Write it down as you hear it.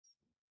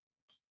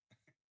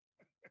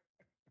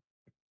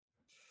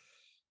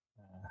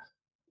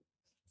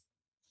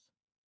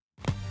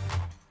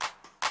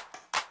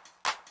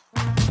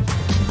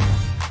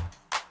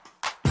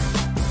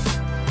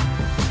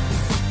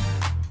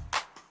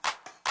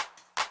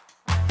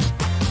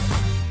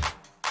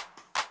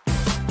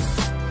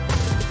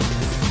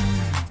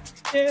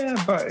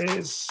Yeah, but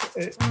it's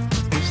nice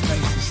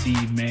to see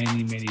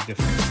many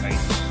different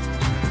sides of the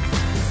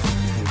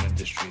phone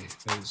industry.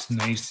 It's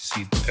nice to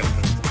see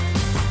different.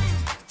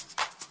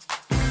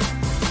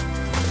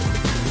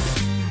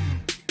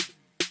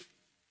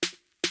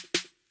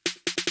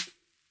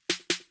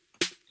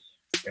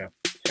 Yeah.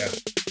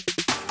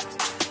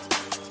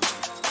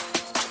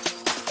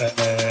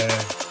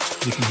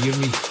 You can hear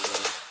me.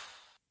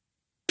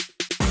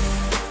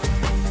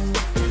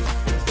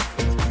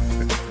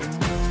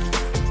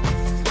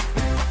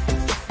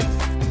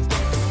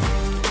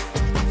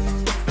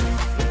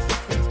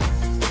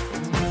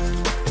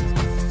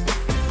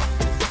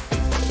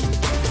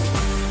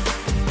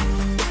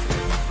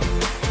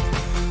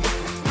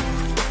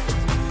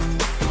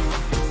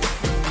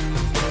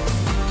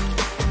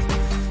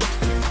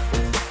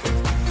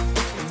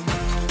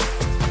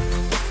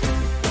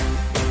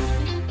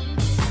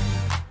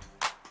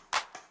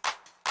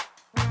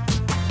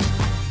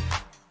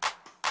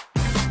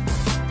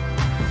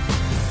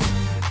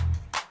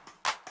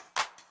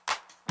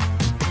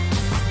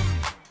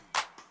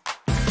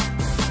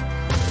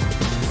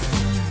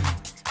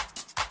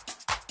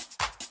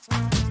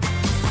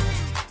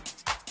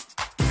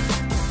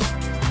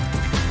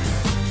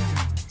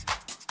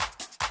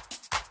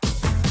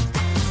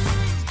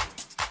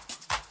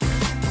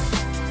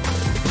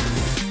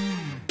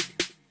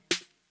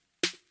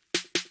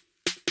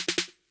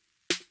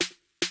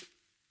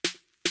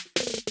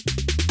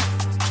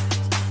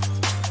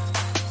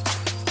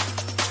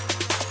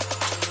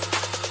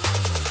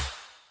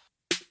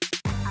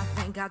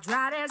 I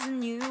tried as a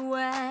new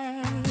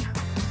way.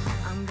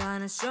 I'm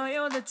gonna show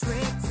you the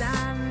tricks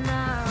I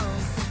know.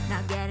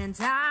 Not getting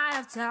tired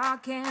of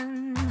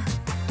talking,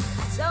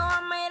 so I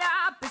made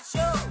up a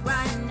show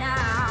right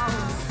now.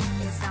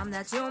 It's time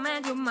that you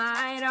made your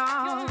mind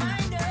on.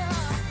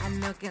 I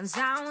know it can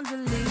sound a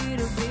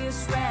little bit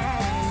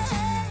strange.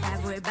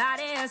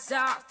 Everybody is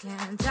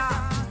talking.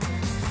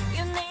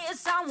 You need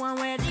someone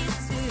ready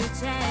to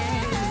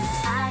change.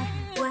 I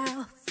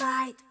will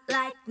fight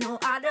like no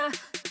other.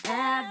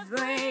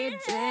 Every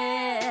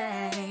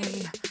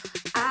day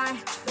I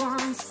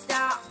won't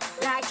stop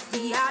like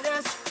the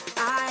others.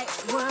 I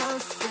will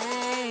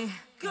stay,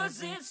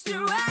 'cause it's the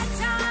right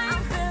time.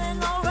 I'm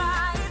feeling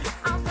alright,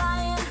 I'm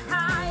flying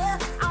higher,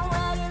 I'm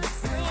ready to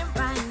scream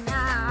right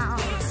now.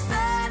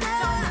 Geeksvana,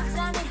 don't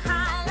send me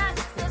high like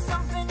there's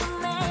something you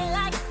may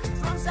like.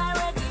 Drums are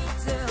ready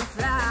to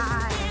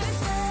fly.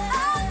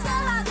 I'll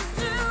tell her to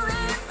do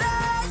it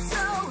right,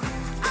 so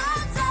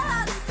I'll tell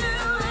her to do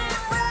it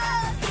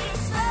right.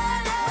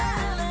 Geeksvana, we're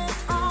feeling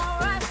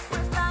alright,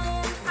 we're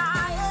flying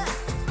higher,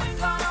 we're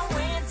gonna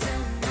win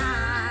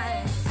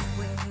tonight.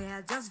 We're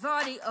here just for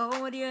the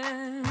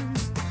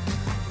audience.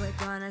 We're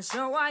gonna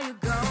show what you're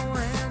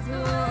going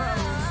through.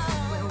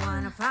 We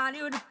wanna find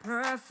you the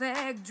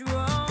perfect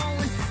drone.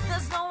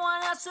 There's no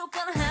one else who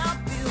can help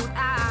you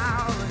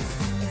out.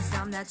 It's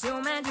time that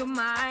you made your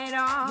mind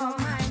up.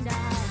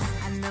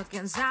 I know it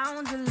can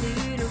sound a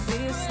little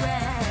bit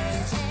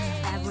strange.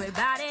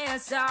 Everybody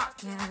is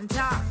talking.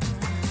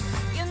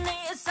 You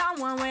need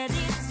someone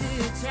ready to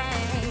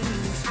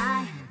change.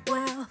 I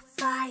will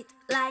fight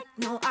like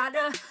no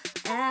other.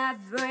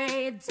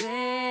 Every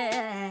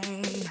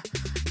day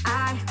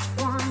I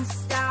won't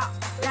stop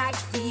like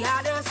the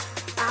others.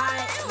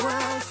 I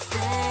will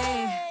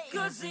stay,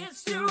 'cause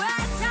it's the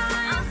right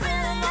time. I'm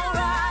feeling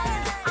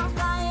alright, I'm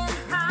flying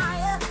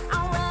higher,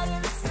 I'm ready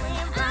to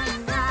scream right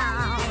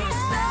now.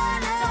 It's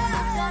better,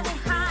 don't send me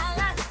high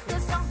like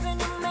there's something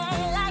you may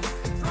like.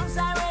 Drums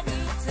are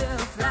ready to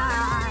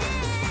fly.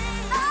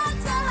 I'll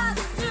tell her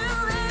to do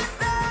it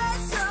right,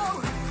 so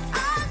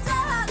I'll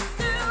tell her to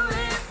do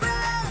it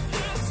right.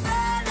 It's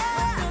better,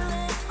 we're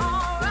feeling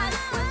alright,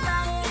 we're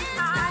flying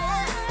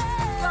higher,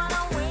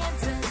 gonna win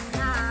tonight.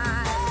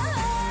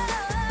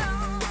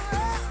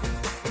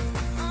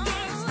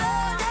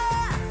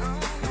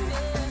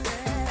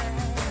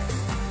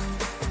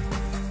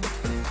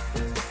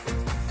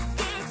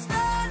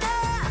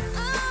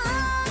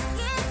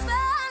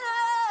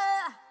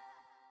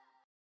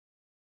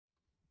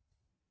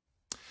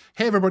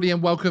 Hey everybody,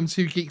 and welcome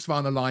to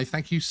Geeksvana Live.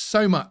 Thank you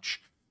so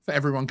much for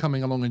everyone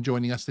coming along and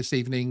joining us this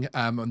evening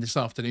and this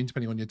afternoon,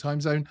 depending on your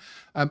time zone.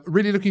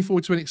 Really looking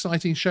forward to an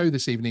exciting show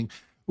this evening.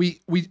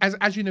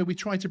 As you know, we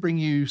try to bring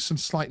you some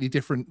slightly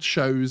different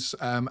shows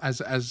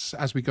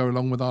as we go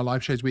along with our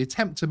live shows. We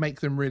attempt to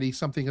make them really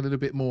something a little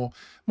bit more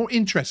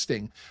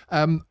interesting.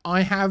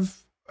 I have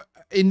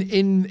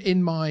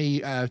in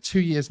my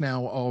 2 years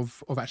now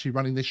of actually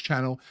running this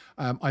channel,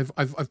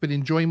 I've been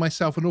enjoying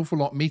myself an awful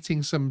lot,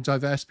 meeting some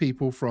diverse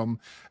people, from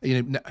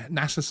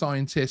NASA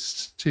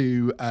scientists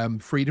to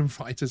freedom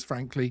fighters,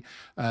 frankly,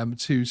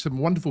 to some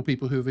wonderful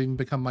people who have even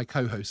become my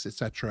co-hosts,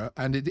 etc.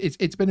 And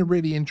it's been a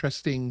really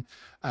interesting,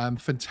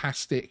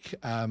 fantastic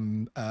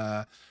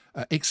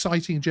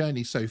exciting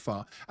journey so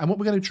far. And what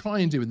we're going to try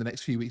and do in the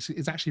next few weeks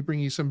is actually bring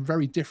you some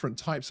very different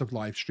types of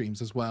live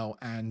streams as well,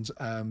 and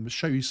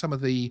show you some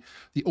of the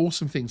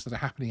awesome things that are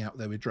happening out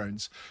there with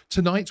drones.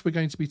 Tonight, we're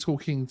going to be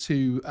talking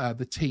to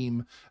the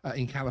team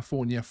in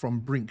California from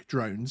Brink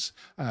Drones,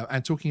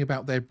 and talking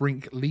about their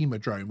Brink Lemur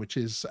drone, which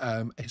is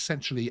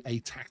essentially a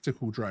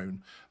tactical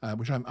drone,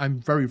 which I'm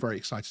very, very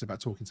excited about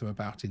talking to them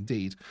about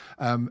indeed.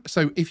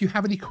 So if you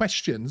have any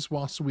questions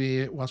whilst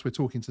we're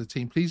talking to the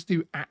team, please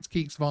do at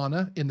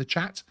Geeksvana in the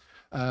chat,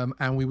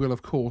 and we will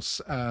of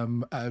course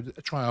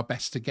try our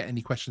best to get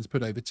any questions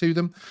put over to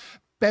them.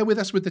 Bear with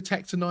us with the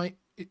tech tonight.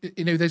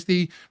 You know, there's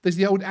the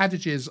old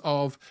adages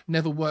of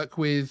never work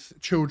with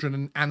children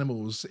and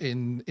animals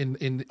on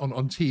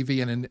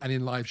TV and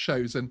in live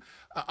shows, and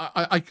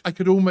I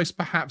could almost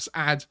perhaps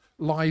add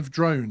live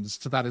drones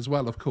to that as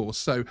well, of course.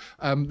 So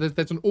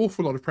there's an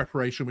awful lot of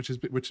preparation which has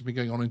been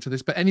going on into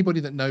this. But anybody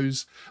that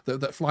knows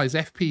that flies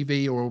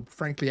FPV or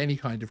frankly any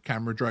kind of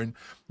camera drone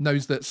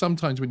knows that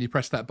sometimes when you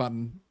press that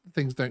button,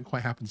 things don't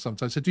quite happen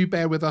sometimes. So do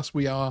bear with us.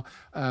 We are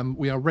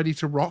ready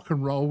to rock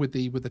and roll with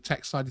the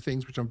tech side of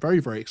things, which I'm very,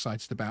 very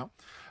excited about.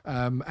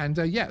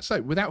 Yeah,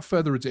 so without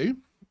further ado,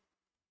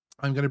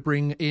 I'm going to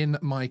bring in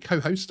my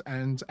co-host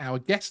and our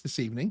guest this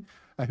evening,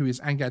 who is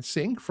Angad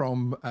Singh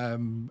from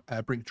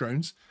Brink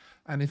Drones.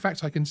 And in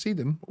fact, I can see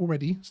them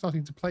already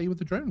starting to play with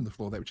the drone on the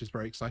floor there, which is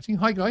very exciting.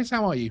 Hi guys,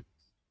 how are you?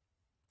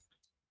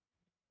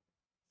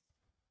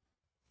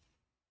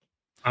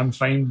 I'm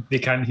fine. They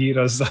can't hear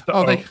us.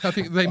 Oh, I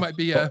think they might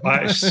be.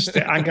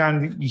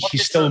 Angad,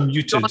 he's still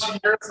muted.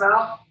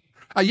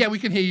 Yeah, we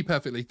can hear you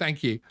perfectly.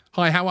 Thank you.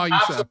 Hi, how are you,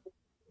 sir?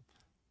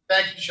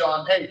 Thank you,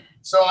 Sean. Hey,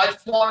 so I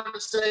just wanted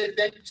to say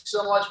thank you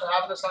so much for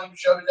having us on your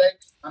show today.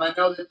 And I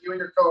know that you and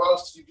your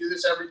co-hosts, you do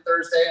this every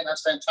Thursday, and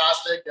that's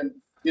fantastic. And,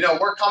 you know,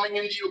 we're coming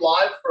into you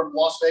live from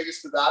Las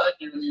Vegas, Nevada,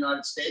 here in the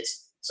United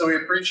States. So we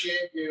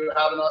appreciate you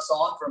having us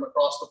on from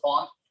across the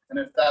pond. And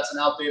if that's an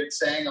outdated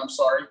saying, I'm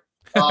sorry.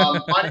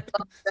 My name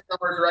is I'm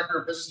our Director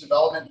of Business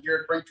Development here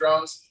at Brink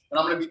Drones. And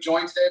I'm going to be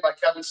joined today by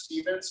Kevin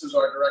Stevens, who's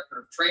our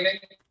Director of Training,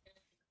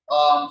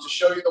 to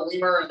show you the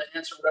Lemur and to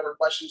answer whatever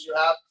questions you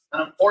have.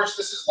 And of course,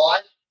 this is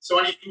live, so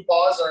any faux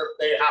pas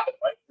they happen,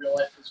 right? Real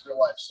life is real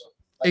life. So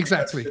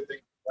exactly. That's a good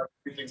thing.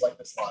 Do things like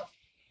this live.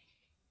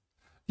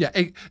 Yeah,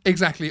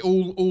 exactly.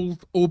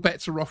 All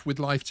bets are off with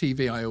live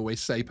TV, I always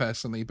say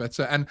personally. But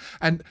and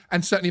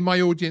certainly my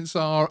audience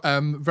are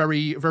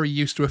very, very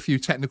used to a few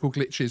technical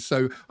glitches.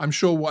 So I'm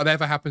sure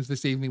whatever happens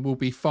this evening will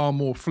be far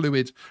more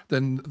fluid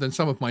than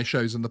some of my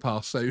shows in the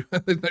past. So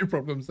there's no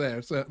problems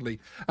there,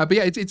 certainly. But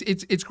yeah,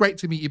 it's great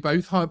to meet you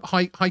both.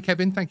 Hi,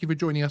 Kevin. Thank you for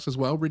joining us as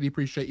well. Really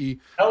appreciate you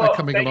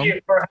coming along. Thank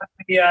you for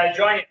having me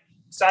join.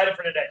 Excited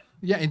for today.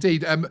 Yeah,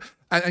 indeed.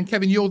 And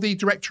Kevin, you're the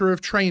Director of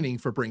Training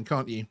for Brink,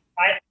 aren't you?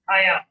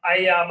 I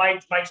am.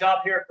 My job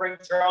here at Brink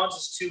Drones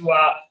is to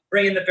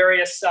bring in the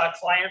various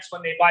clients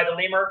when they buy the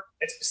Lemur.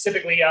 It's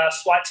specifically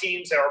SWAT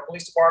teams or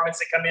police departments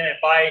that come in and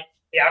buy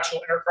the actual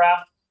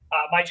aircraft.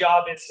 My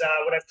job is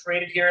what I've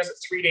created here is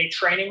a 3-day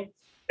training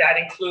that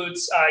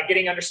includes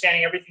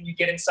understanding everything you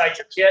get inside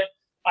your kit,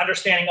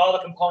 understanding all the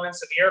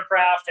components of the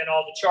aircraft and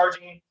all the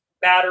charging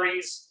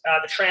batteries,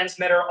 the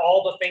transmitter,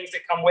 all the things that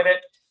come with it.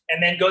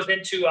 And then goes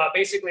into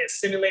basically a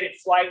simulated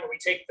flight where we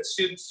take the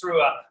students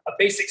through a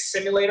basic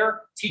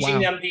simulator, teaching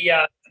them the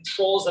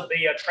controls of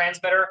the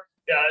transmitter,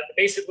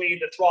 basically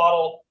the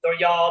throttle, the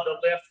yaw, the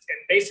lift, and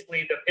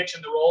basically the pitch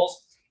and the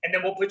rolls. And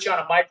then we'll put you on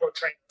a micro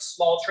trainer, a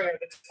small trainer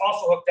that's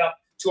also hooked up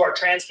to our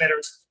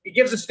transmitters. It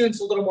gives the students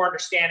a little more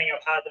understanding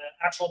of how the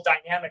actual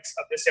dynamics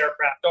of this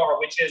aircraft are,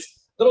 which is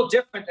a little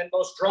different than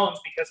most drones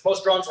because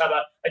most drones have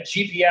a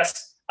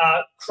GPS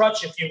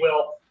crutch, if you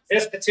will.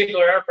 This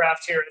particular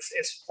aircraft here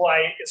is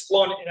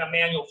flown in a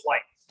manual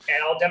flight,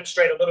 and I'll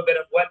demonstrate a little bit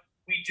of what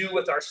we do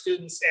with our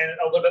students and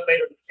a little bit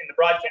later in the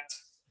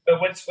broadcast.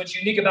 But what's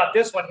unique about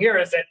this one here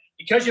is that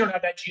because you don't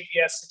have that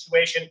GPS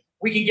situation,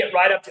 we can get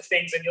right up to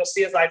things, and you'll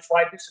see as I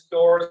fly through some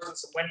doors and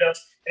some windows,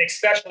 and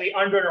especially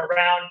under and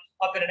around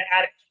up in an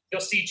attic,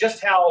 you'll see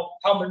just how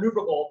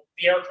maneuverable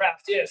the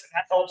aircraft is, and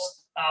that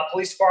helps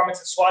police departments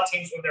and SWAT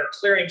teams when they're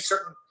clearing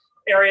certain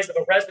areas of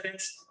a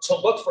residence to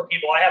look for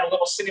people. I have a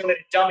little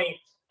simulated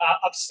dummy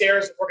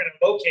upstairs that we're going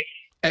to locate.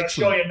 I'll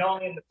show you not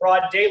only in the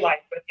broad daylight,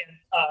 but in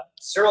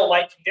zero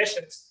light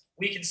conditions,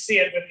 we can see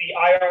it with the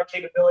IR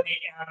capability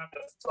and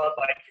the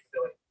floodlight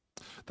capability.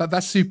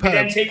 That's superb. We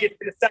then take it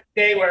to the second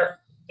day where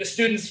the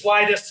students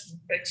fly this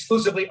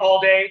exclusively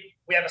all day.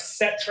 We have a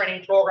set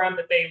training program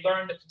that they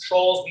learn the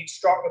controls. We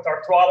start with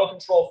our throttle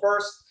control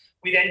first.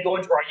 We then go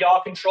into our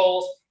yaw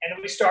controls, and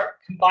then we start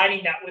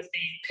combining that with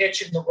the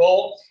pitch and the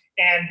roll.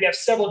 And we have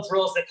several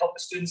drills that help the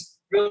students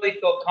really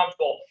feel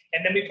comfortable.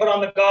 And then we put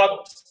on the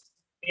goggles.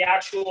 The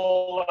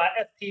actual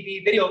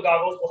FPV video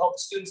goggles will help the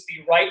students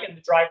be right in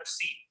the driver's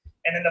seat.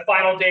 And then the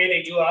final day,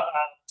 they do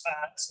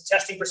some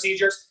testing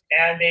procedures,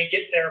 and they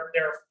get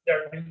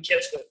their new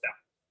kits with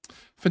them.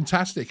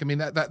 Fantastic. I mean,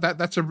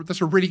 that's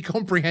a really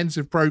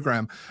comprehensive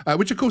program,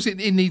 which of course it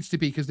needs to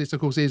be, because this of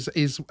course is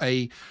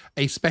a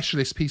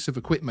specialist piece of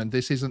equipment.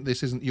 This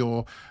isn't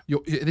your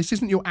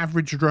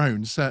average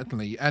drone,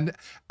 certainly, and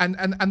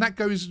that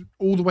goes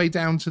all the way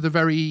down to the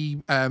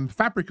very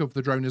fabric of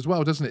the drone as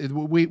well, doesn't it?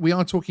 We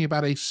are talking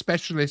about a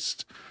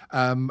specialist,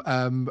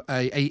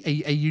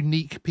 a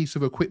unique piece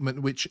of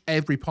equipment, which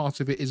every part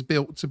of it is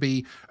built to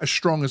be as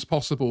strong as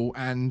possible,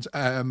 and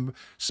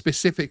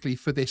specifically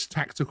for this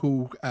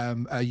tactical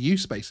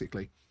use,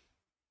 basically.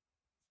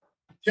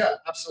 Yeah,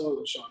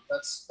 absolutely, Sean.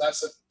 That's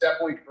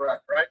definitely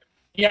correct, right?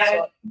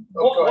 Yeah,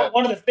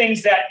 one of the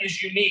things that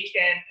is unique,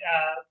 and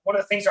one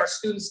of the things our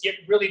students get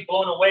really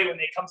blown away when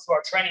they come through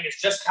our training, is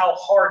just how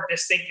hard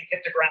this thing can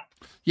hit the ground.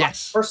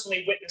 Yes. I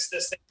personally witnessed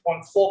this thing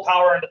going full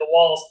power into the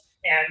walls,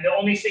 and the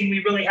only thing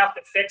we really have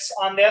to fix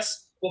on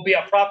this will be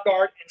a prop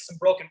guard and some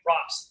broken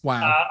props.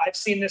 Wow. I've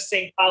seen this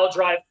thing pile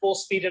drive full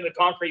speed into the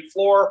concrete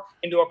floor,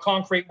 into a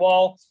concrete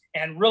wall,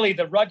 and really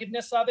the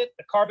ruggedness of it,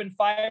 the carbon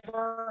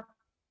fiber,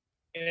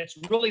 and it's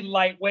really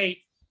lightweight.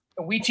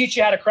 We teach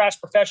you how to crash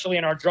professionally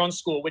in our drone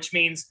school, which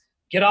means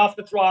get off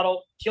the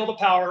throttle, kill the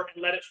power,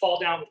 and let it fall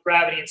down with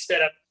gravity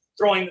instead of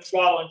throwing the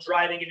throttle and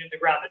driving it into the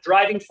ground. The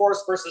driving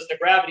force versus the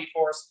gravity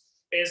force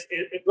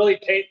it really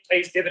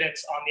pays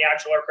dividends on the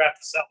actual aircraft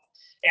itself.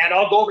 And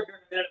I'll go over here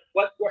in a minute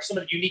what are some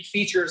of the unique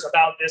features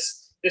about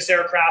this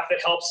aircraft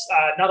that helps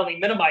not only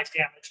minimize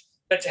damage,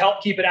 but to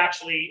help keep it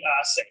actually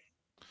safe.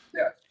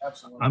 Yeah,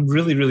 absolutely. I'm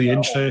really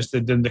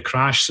interested in the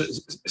crash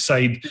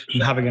side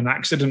and having an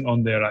accident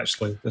on there.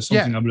 Actually, there's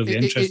something I'm really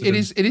interested in.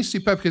 It is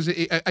superb, because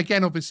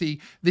again,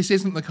 obviously, this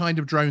isn't the kind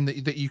of drone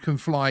that you can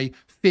fly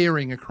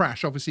fearing a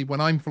crash. Obviously,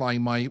 when I'm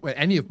flying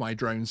any of my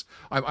drones,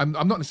 I'm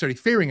not necessarily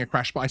fearing a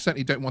crash, but I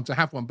certainly don't want to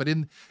have one. But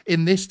in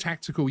this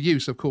tactical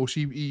use, of course,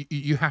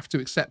 you have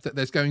to accept that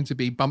there's going to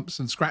be bumps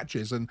and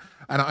scratches, and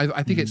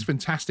I think it's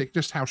fantastic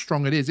just how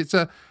strong it is. It's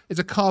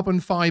a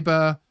carbon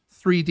fiber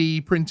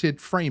 3D printed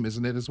frame,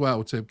 isn't it, as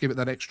well, to give it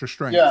that extra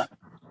strength? Yeah,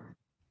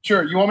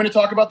 sure. You want me to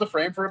talk about the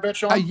frame for a bit,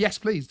 Sean? Yes,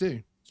 please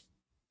do.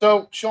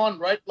 So, Sean,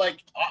 right,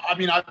 like, I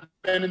mean, I've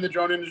been in the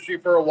drone industry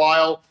for a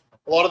while.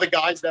 A lot of the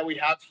guys that we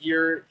have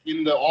here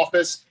in the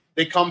office,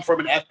 they come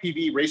from an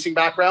FPV racing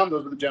background.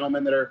 Those are the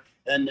gentlemen that are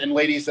and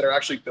ladies that are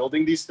actually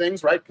building these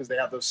things, right? Because they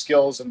have those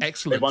skills and they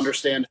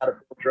understand how to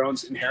build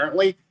drones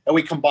inherently. And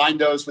we combine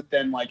those with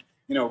then, like,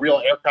 you know,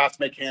 real aircraft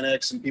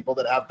mechanics and people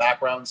that have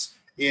backgrounds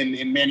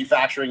in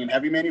manufacturing and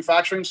heavy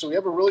manufacturing. So we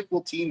have a really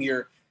cool team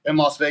here in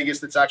Las Vegas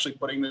that's actually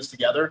putting this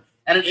together.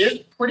 And it is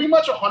pretty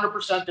much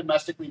 100%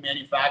 domestically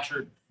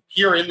manufactured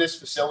here in this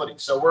facility.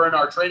 So we're in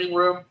our training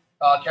room.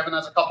 Kevin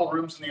has a couple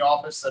rooms in the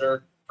office that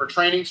are for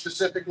training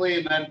specifically.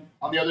 And then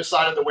on the other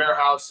side of the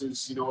warehouse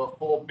is, you know, a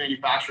full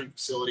manufacturing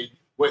facility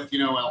with, you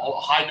know,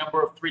 a high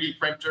number of 3D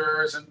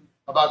printers and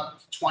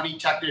about 20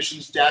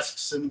 technicians'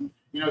 desks and,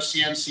 you know,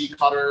 CNC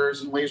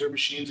cutters and laser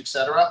machines,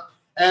 etc.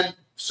 And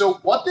so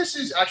what this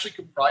is actually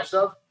comprised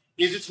of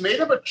is it's made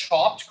of a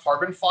chopped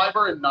carbon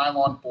fiber and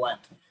nylon blend.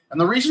 And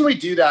the reason we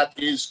do that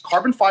is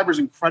carbon fiber is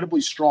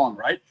incredibly strong,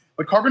 right?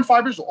 But carbon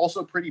fiber is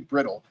also pretty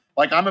brittle.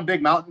 Like, I'm a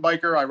big mountain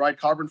biker. I ride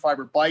carbon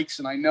fiber bikes,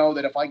 and I know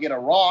that if I get a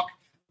rock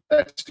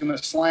that's going to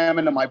slam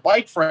into my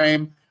bike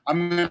frame,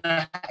 I'm going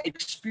to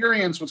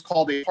experience what's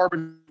called a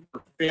carbon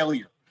fiber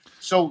failure.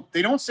 So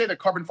they don't say that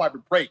carbon fiber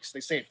breaks, they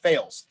say it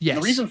fails. Yes.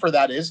 And the reason for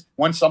that is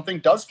when something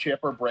does chip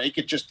or break,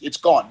 it's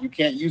gone. You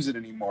can't use it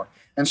anymore.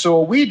 And so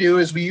what we do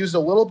is we use a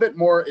little bit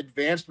more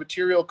advanced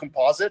material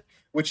composite,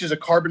 which is a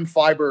carbon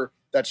fiber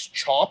that's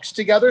chopped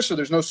together, so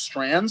there's no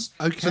strands.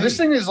 Okay. So this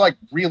thing is like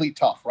really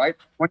tough, right?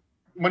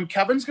 When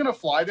Kevin's going to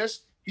fly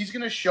this, he's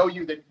going to show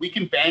you that we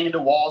can bang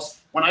into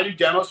walls. When I do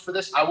demos for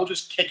this, I will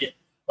just kick it,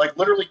 like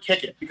literally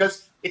kick it,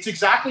 because it's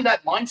exactly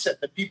that mindset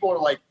that people are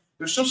like,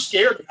 they're so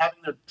scared of having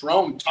their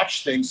drone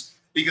touch things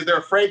because they're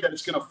afraid that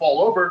it's going to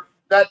fall over,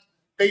 that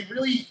they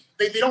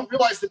don't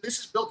realize that this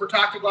is built for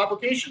tactical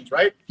applications,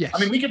 right? Yes. I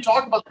mean, we can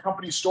talk about the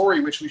company's story,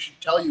 which we should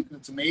tell you because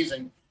it's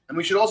amazing. And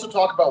we should also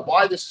talk about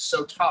why this is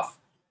so tough.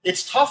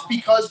 It's tough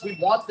because we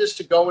want this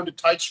to go into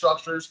tight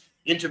structures,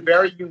 into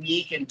very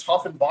unique and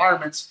tough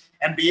environments,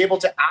 and be able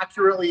to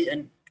accurately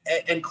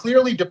and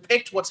clearly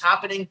depict what's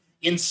happening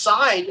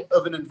inside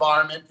of an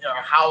environment, you know,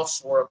 a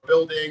house or a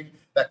building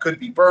that could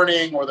be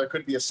burning, or there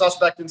could be a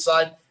suspect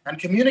inside, and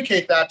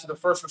communicate that to the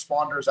first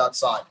responders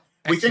outside.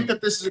 Excellent. We think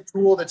that this is a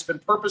tool that's been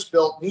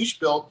purpose-built,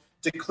 niche-built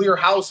to clear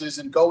houses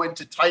and go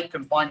into tight,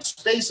 confined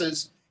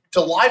spaces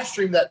to live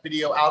stream that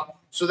video out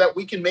so that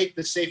we can make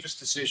the safest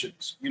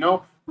decisions. You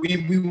know, we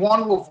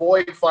want to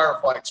avoid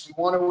firefights. We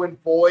want to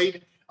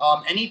avoid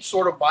any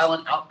sort of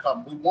violent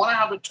outcome. We want to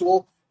have a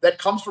tool that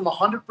comes from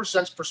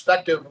 100%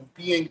 perspective of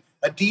being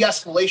a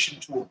de-escalation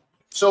tool.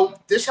 So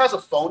this has a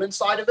phone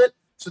inside of it.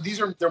 So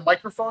they're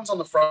microphones on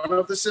the front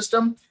of the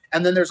system,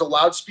 and then there's a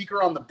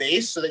loudspeaker on the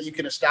base so that you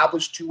can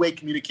establish two-way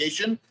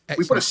communication. Excellent.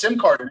 We put a SIM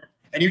card in it,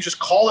 and you just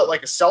call it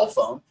like a cell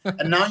phone,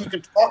 and now you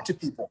can talk to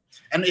people.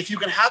 And if you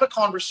can have a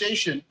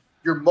conversation,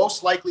 you're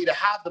most likely to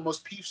have the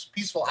most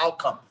peaceful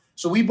outcome.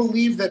 So we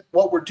believe that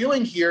what we're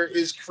doing here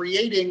is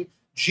creating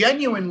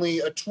genuinely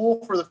a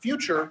tool for the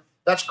future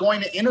that's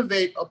going to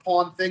innovate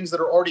upon things that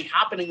are already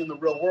happening in the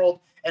real world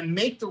and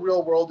make the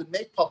real world and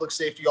make public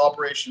safety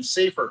operations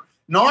safer,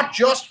 not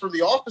just for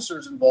the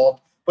officers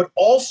involved, but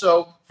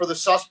also for the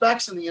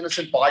suspects and the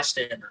innocent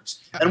bystanders.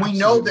 And we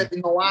know that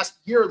in the last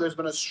year, there's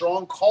been a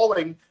strong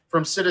calling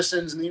from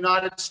citizens in the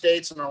United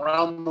States and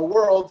around the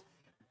world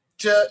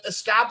to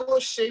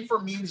establish safer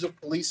means of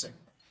policing.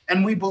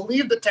 And we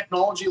believe that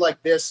technology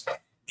like this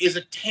is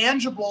a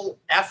tangible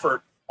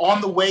effort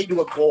on the way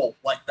to a goal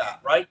like that,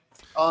 right?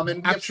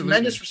 And we have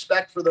tremendous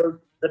respect for those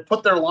that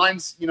put their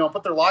lives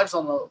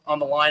on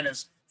the line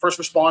as first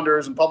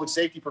responders and public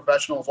safety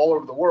professionals all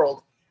over the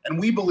world. And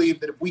we believe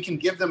that if we can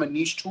give them a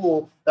niche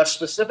tool that's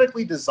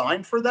specifically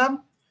designed for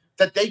them,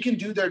 that they can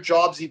do their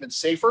jobs even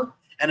safer.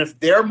 And if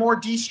they're more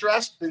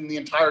de-stressed, then the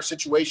entire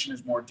situation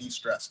is more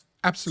de-stressed.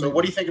 Absolutely. So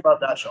what do you think about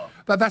that, Sean?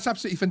 That's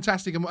absolutely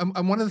fantastic. And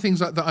one of the things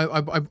that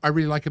I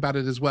really like about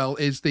it as well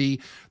is the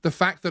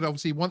fact that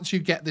obviously once you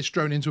get this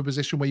drone into a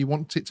position where you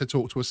want it to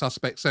talk to a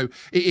suspect, so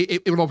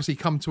it will obviously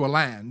come to a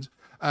land,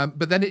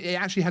 but then it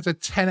actually has a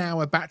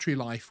 10-hour battery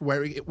life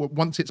where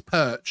once it's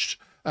perched,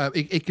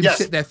 it can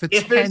sit there for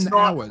 10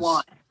 hours.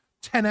 Flying.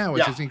 10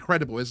 hours is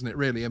incredible, isn't it,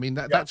 really? I mean,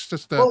 that's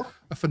just a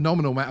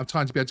phenomenal amount of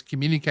time to be able to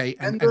communicate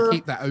and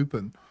keep that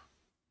open.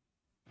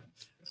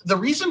 The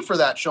reason for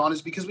that, Sean,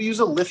 is because we use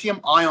a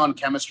lithium-ion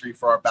chemistry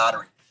for our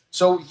battery.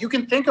 So you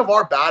can think of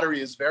our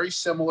battery as very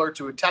similar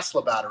to a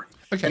Tesla battery.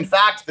 Okay. In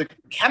fact, the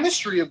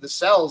chemistry of the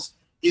cells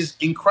is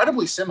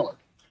incredibly similar.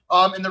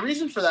 And the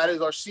reason for that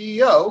is our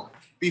CEO,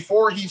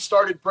 before he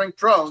started Brink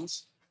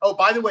Drones, oh,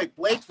 by the way,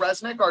 Blake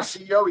Resnick, our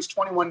CEO, he's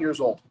 21 years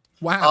old.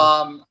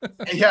 Wow.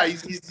 Yeah,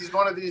 he's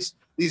one of these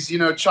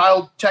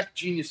child tech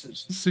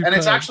geniuses. Superb. And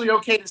it's actually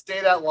okay to say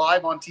that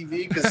live on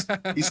TV because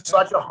he's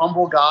such a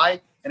humble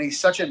guy and he's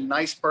such a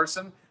nice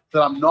person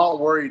that I'm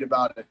not worried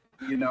about it.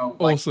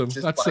 Awesome.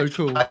 That's so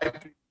cool.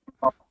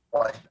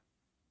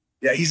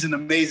 Yeah, he's an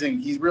amazing.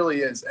 He really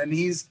is, and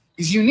he's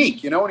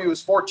unique. When he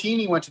was 14,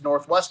 he went to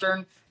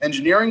Northwestern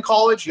Engineering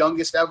College,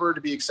 youngest ever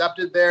to be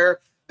accepted there.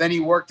 Then he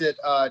worked at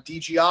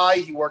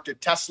DJI, he worked at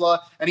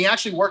Tesla, and he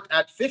actually worked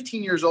at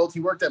 15 years old.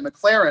 He worked at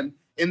McLaren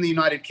in the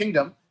United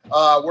Kingdom,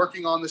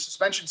 working on the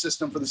suspension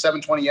system for the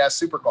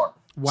 720S supercar.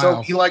 Wow.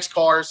 So he likes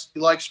cars, he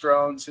likes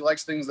drones, he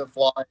likes things that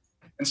fly.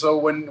 And so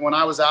when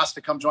I was asked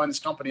to come join this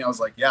company, I was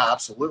like, yeah,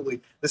 absolutely.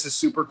 This is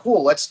super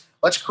cool.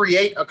 Let's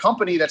create a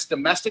company that's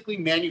domestically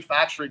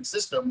manufacturing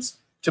systems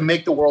to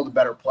make the world a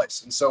better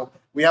place. And so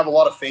we have a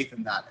lot of faith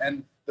in that.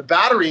 And the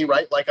battery,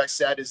 right, like I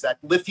said, is that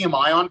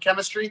lithium-ion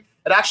chemistry.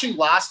 It actually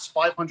lasts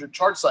 500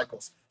 charge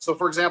cycles. So,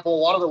 for example,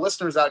 a lot of the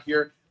listeners out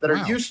here that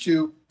are used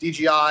to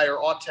DJI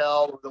or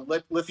Autel or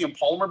the lithium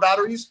polymer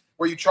batteries,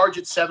 where you charge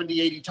it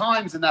 70, 80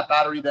 times, and that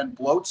battery then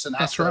bloats and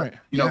has to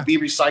be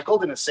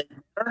recycled in a safe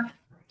manner.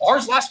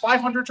 Ours lasts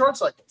 500 charge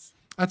cycles.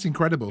 That's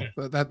incredible.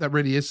 That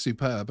really is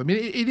superb. I mean,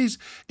 it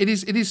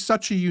is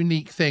such a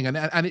unique thing, and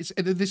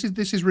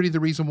this is really the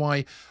reason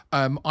why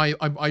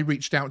I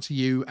reached out to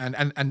you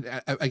and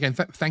again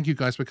thank you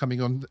guys for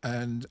coming on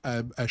and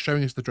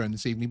showing us the drone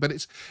this evening. But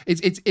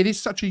it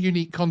is such a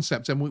unique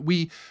concept, and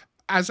we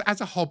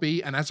as a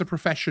hobby and as a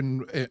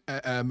profession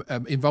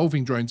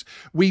involving drones,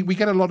 we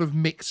get a lot of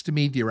mixed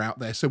media out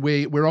there. So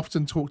we're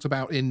often talked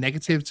about in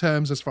negative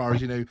terms as far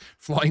as,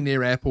 flying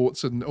near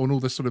airports and all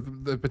the sort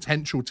of the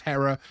potential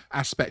terror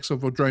aspects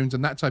of our drones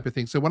and that type of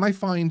thing. So when I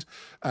find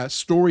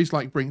stories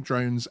like Brink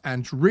Drones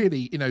and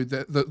really,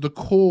 the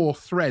core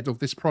thread of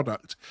this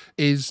product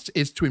is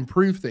to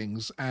improve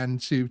things and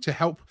to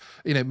help,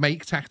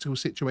 make tactical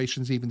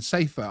situations even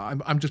safer,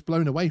 I'm just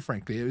blown away,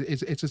 frankly.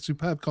 It's a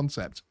superb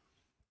concept.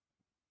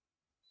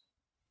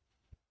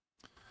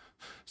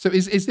 So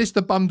is this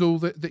the bundle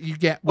that you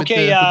get with, with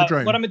the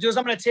drone? What I'm going to do is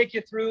I'm going to take you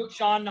through,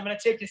 Sean, I'm going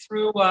to take you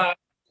through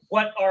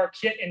what our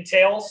kit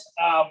entails,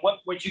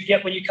 what you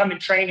get when you come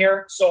and train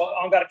here. So,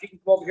 if you can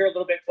come over here a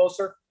little bit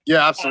closer.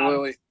 Yeah,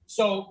 absolutely.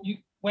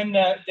 When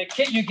the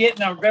kit you get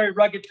in a very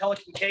rugged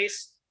Pelican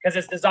case, because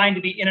it's designed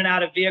to be in and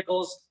out of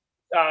vehicles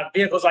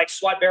like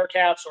SWAT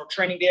Bearcats or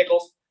training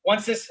vehicles.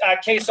 Once this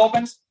case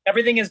opens,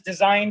 everything is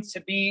designed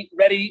to be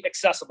ready,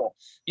 accessible.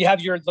 You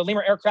have the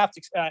Lemur aircraft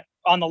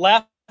on the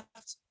left.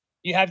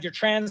 You have your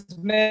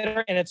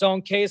transmitter in its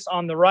own case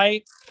on the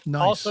right.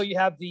 Nice. Also, you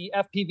have the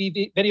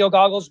FPV video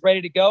goggles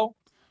ready to go.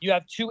 You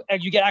have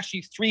you get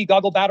actually 3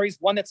 goggle batteries,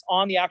 one that's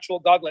on the actual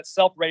goggle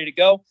itself ready to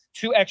go,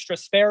 2 extra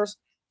spares.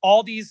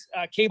 All these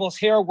cables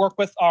here work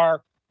with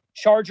our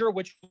charger,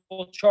 which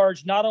will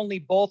charge not only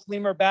both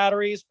Lemur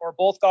batteries or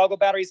both goggle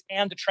batteries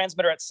and the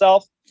transmitter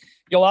itself.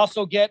 You'll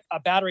also get a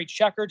battery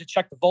checker to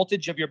check the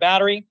voltage of your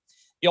battery.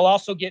 You'll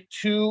also get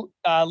 2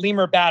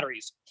 Lemur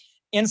batteries.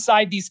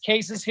 Inside these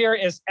cases here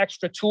is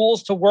extra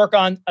tools to work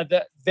on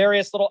the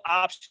various little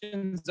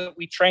options that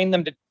we train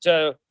them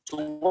to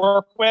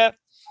work with.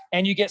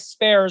 And you get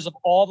spares of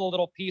all the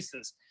little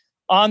pieces.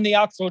 On the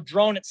actual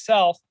drone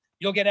itself,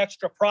 you'll get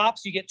extra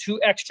props. You get 2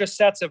 extra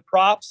sets of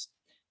props.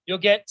 You'll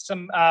get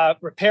some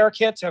repair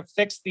kit to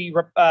fix the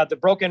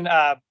broken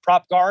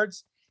prop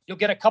guards. You'll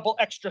get a couple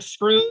extra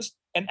screws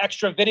an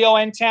extra video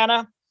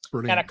antenna,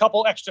 Brilliant. and a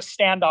couple extra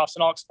standoffs.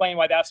 And I'll explain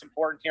why that's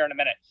important here in a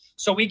minute.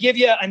 So we give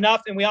you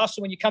enough. And we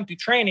also, when you come through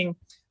training,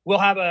 we'll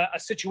have a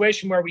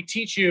situation where we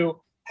teach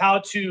you how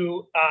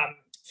to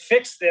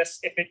fix this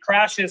if it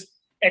crashes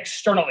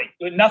externally.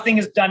 Nothing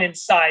is done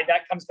inside.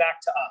 That comes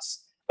back to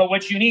us. But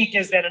what's unique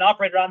is that an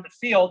operator on the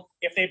field,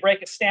 if they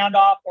break a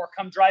standoff or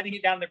come driving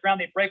it down the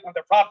ground, they break one of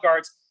their prop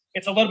guards.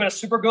 It's a little bit of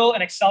super glue,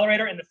 an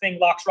accelerator, and the thing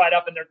locks right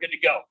up and they're good to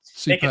go.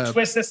 Superb. They can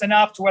twist this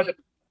enough to where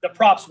the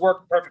props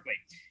work perfectly.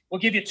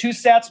 We'll give you 2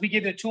 sets. We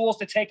give you the tools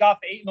to take off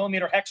the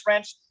 8mm hex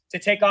wrench, to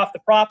take off the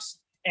props,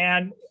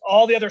 and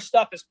all the other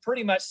stuff is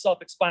pretty much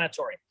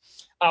self-explanatory.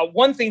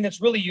 One thing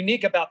that's really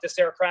unique about this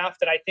aircraft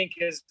that I think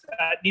is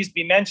needs to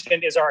be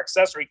mentioned is our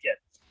accessory kit.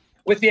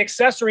 With the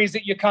accessories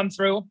that you come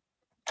through,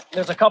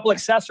 there's a couple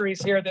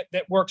accessories here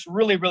that works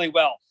really, really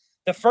well.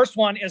 The first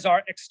one is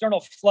our external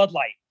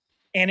floodlight.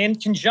 And in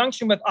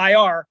conjunction with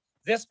IR,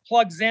 this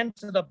plugs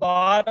into the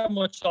bottom,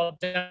 which I'll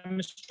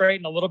demonstrate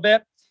in a little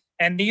bit.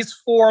 And these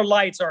 4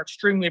 lights are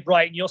extremely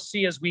bright. And you'll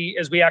see as we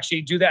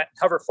actually do that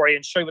cover for you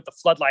and show you what the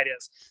floodlight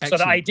is. Excellent.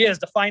 So the idea is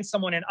to find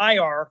someone in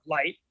IR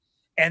light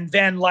and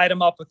then light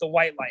them up with the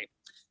white light.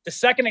 The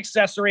second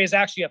accessory is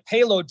actually a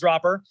payload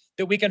dropper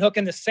that we can hook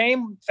in the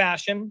same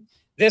fashion.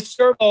 This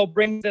servo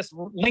brings this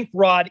link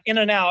rod in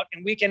and out,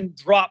 and we can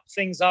drop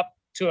things up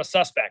to a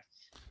suspect,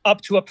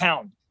 up to a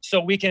pound. So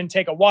we can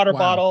take a water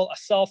bottle, a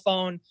cell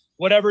phone,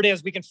 whatever it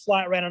is, we can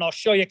fly it around, and I'll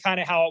show you kind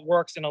of how it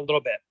works in a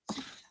little bit.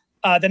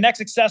 The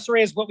next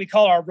accessory is what we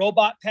call our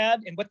robot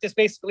pad. And what this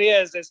basically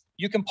is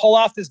you can pull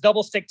off this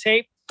double stick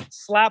tape,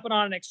 slap it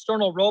on an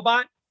external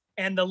robot,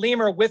 and the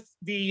Lemur with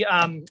the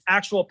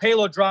actual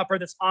payload dropper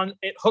that's on,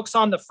 it hooks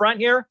on the front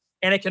here,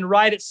 and it can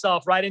ride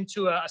itself right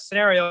into a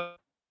scenario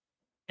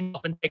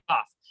and take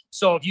off.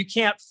 So if you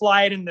can't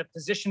fly it in the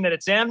position that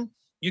it's in,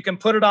 you can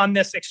put it on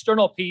this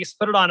external piece,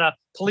 put it on a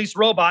police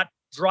robot,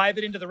 drive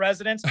it into the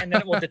residence, and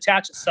then it will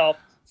detach itself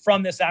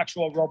from this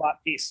actual robot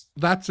piece.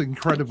 That's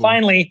incredible. And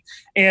finally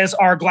is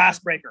our glass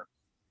breaker.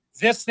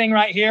 This thing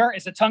right here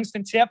is a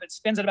tungsten tip. It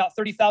spins at about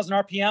 30,000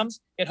 RPMs.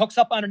 It hooks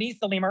up underneath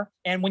the Lemur.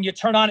 And when you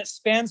turn on, it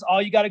spins.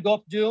 All you got to go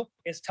up to do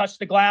is touch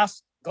the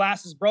glass.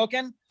 Glass is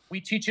broken. We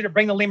teach you to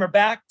bring the Lemur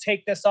back,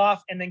 take this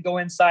off, and then go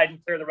inside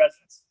and clear the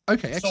residence.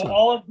 Okay, excellent. So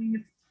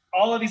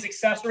all of these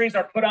accessories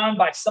are put on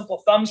by simple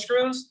thumb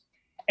screws.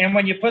 And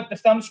when you put the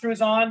thumb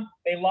screws on,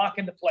 they lock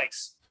into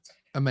place.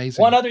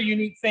 Amazing. One other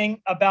unique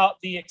thing about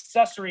the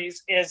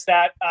accessories is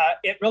that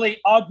it really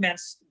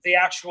augments the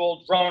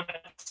actual drone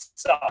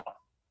itself.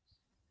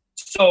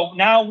 So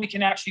now we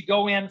can actually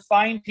go in,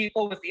 find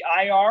people with the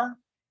IR.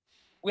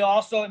 We'll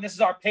also, and this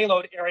is our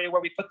payload area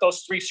where we put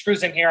those 3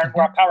 screws in here and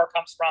where our power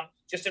comes from,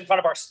 just in front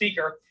of our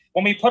speaker.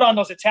 When we put on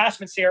those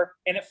attachments here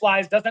and it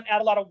flies, doesn't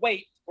add a lot of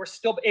weight, we're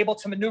still able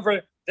to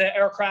maneuver the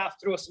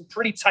aircraft through some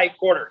pretty tight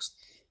quarters.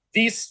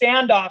 These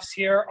standoffs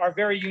here are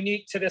very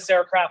unique to this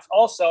aircraft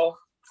also.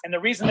 And the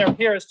reason they're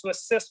here is to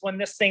assist when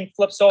this thing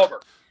flips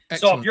over.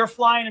 Excellent. So if you're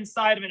flying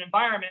inside of an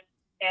environment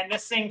and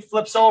this thing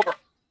flips over,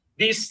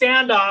 these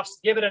standoffs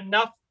give it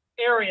enough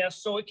area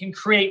so it can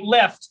create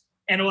lift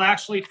and it will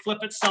actually flip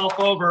itself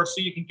over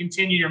so you can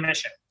continue your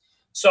mission.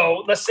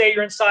 So let's say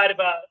you're inside of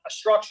a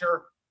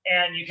structure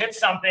and you hit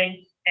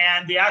something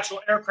and the actual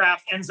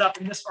aircraft ends up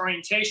in this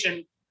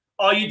orientation.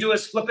 All you do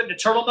is flip it into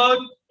turtle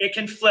mode. It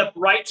can flip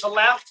right to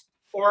left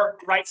or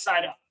right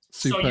side up.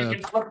 Superb. So you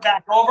can flip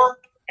back over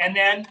and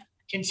then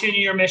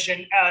continue your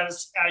mission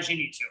as you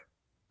need to.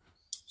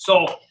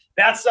 So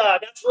that's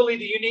really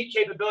the unique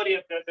capability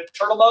of the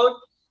turtle mode,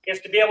 is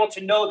to be able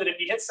to know that if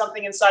you hit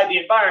something inside the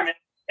environment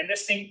and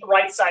this thing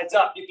right sides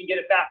up, you can get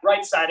it back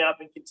right side up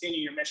and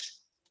continue your mission.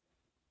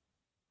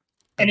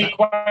 Any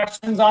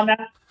questions on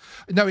that?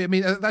 No, I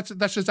mean that's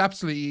just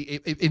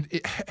absolutely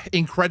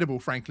incredible,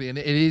 frankly, and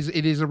it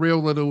is a real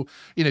little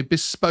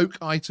bespoke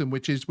item,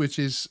 which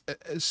is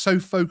so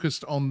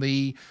focused on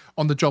the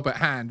job at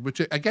hand, which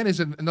again is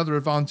another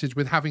advantage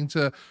with having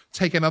to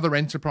take another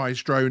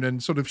enterprise drone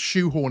and sort of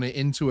shoehorn it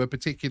into a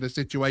particular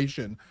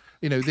situation.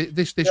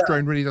 This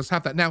drone really does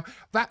have that. Now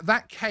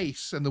that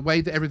case and the way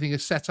that everything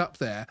is set up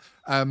there,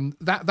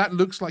 that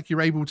looks like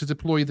you're able to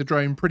deploy the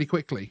drone pretty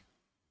quickly.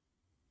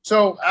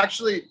 So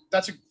actually,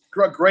 that's a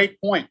great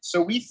point.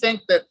 So we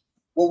think that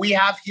what we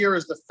have here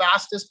is the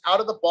fastest out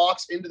of the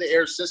box into the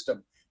air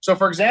system. So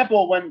for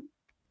example,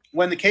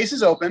 when the case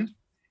is opened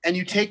and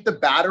you take the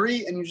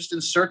battery and you just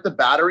insert the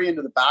battery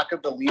into the back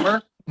of the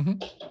Lemur,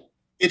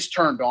 it's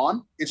turned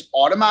on. It's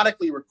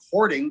automatically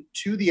recording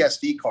to the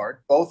SD card,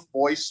 both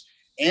voice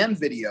and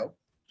video.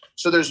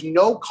 So there's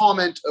no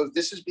comment of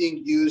this is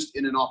being used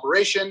in an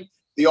operation.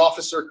 The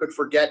officer could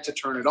forget to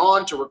turn it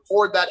on to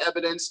record that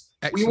evidence.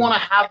 Excellent. We want to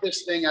have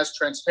this thing as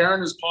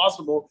transparent as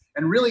possible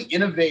and really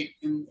innovate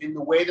in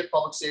the way that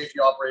public safety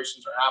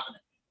operations are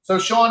happening. So,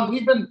 Sean,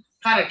 we've been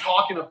kind of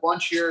talking a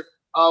bunch here.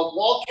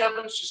 While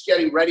Kevin's just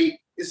getting ready,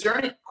 is there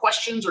any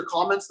questions or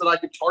comments that I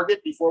could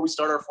target before we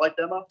start our flight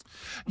demo?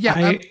 Yeah,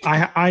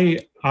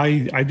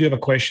 I do have a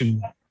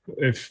question.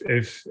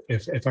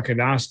 if I could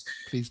ask,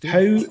 please do.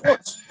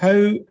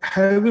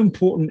 How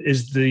important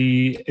is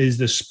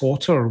the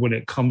spotter when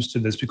it comes to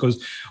this?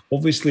 Because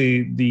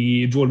obviously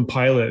the drone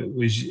pilot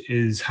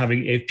is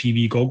having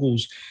FPV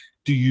goggles.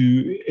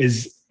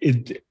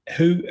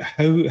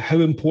 How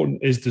important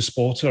is the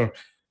spotter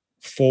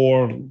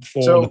for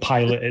the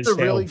pilot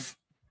itself?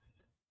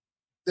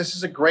 This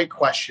is a great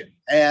question.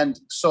 And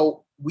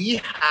so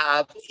we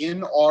have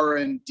in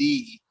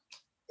R&D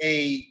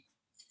a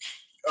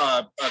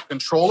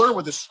controller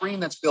with a screen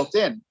that's built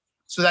in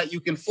so that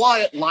you can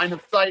fly at line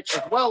of sight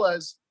as well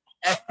as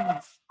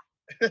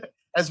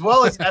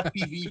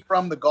FPV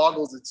from the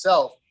goggles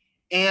itself.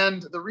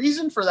 And the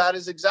reason for that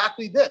is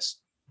exactly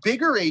this.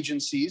 Bigger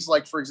agencies,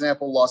 like, for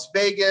example, Las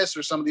Vegas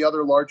or some of the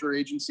other larger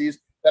agencies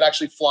that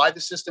actually fly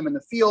the system in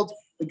the field,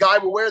 the guy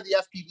will wear the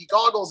FPV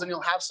goggles and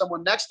he'll have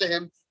someone next to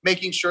him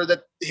making sure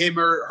that him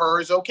or her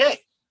is okay,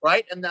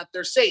 right? And that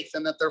they're safe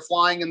and that they're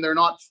flying and they're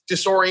not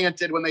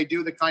disoriented when they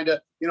do the kind of,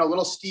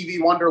 little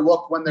Stevie Wonder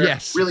look when they're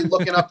really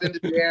looking up into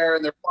the air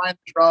and they're flying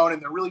the drone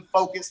and they're really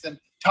focused and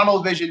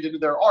tunnel visioned into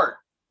their art.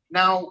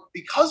 Now,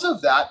 because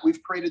of that,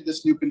 we've created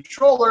this new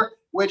controller,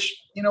 which,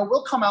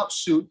 will come out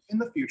soon in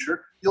the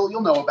future.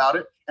 You'll know about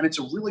it. And it's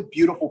a really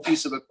beautiful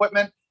piece of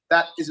equipment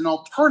that is an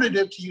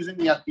alternative to using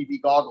the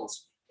FPV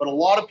goggles. But a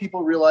lot of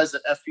people realize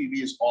that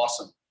FPV is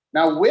awesome.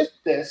 Now, with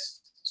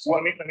this,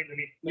 let me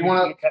you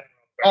want to?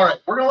 All right,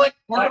 we're gonna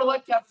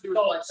let Kevin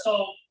do it.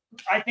 So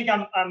I think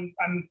I'm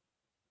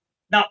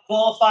not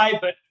qualified,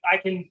 but I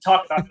can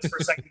talk about this for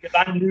a second because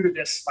I'm new to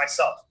this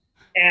myself.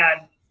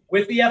 And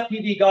with the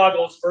FPV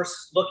goggles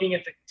versus looking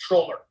at the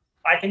controller,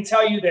 I can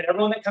tell you that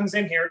everyone that comes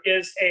in here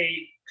is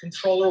a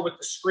controller with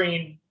the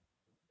screen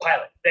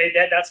pilot.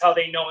 That's how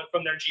they know it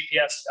from their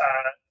GPS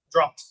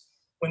drones.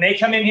 When they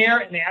come in here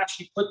and they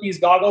actually put these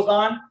goggles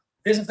on,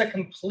 this is a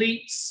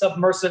complete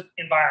submersive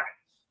environment.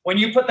 When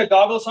you put the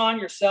goggles on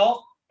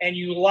yourself and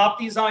you lop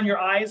these on your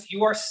eyes,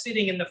 you are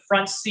sitting in the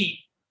front seat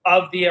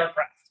of the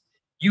aircraft.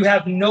 You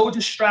have no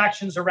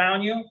distractions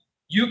around you.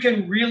 You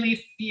can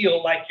really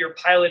feel like you're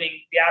piloting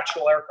the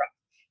actual aircraft.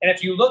 And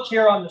if you look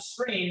here on the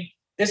screen,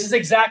 this is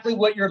exactly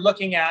what you're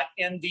looking at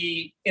in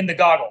the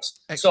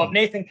goggles. Excellent. So if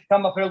Nathan can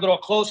come up here a little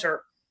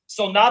closer.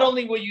 So not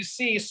only will you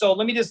see, so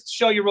let me just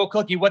show you real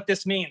quickly what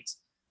this means.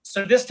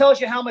 So this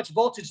tells you how much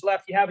voltage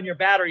left you have in your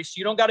battery. So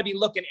you don't got to be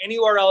looking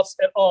anywhere else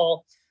at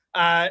all.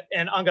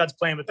 And Angad's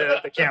playing with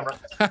the camera.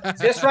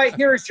 This right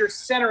here is your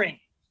centering.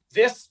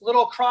 This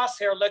little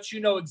crosshair lets you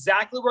know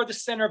exactly where the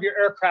center of your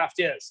aircraft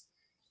is.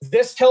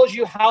 This tells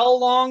you how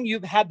long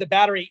you've had the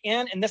battery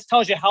in, and this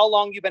tells you how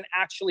long you've been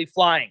actually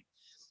flying.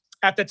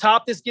 At the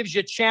top, this gives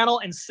you channel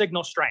and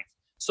signal strength.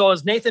 So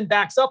as Nathan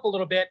backs up a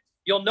little bit,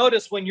 you'll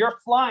notice when you're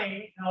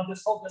flying, and I'll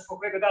just hold this real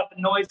quick without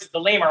the noise of the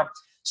Lemur.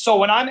 So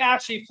when I'm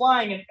actually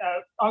flying, and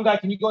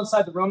Angad, can you go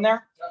inside the room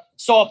there? Yeah.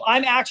 So if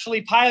I'm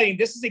actually piloting,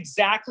 this is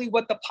exactly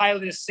what the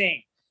pilot is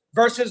seeing.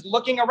 Versus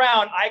looking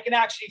around, I can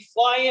actually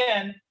fly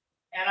in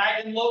and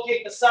I can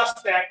locate the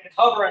suspect and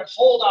hover and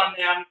hold on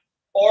them,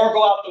 or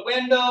go out the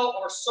window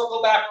or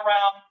circle back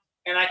around,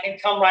 and I can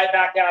come right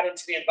back out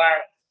into the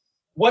environment.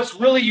 What's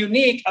really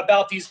unique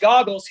about these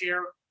goggles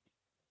here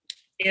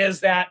is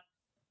that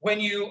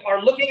when you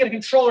are looking at a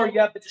controller, you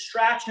have the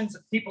distractions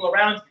of people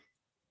around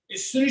you.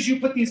 As soon as you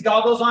put these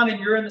goggles on and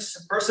you're in the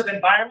submersive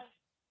environment,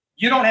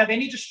 you don't have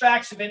any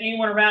distraction of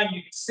anyone around you.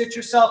 You can sit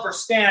yourself or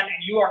stand,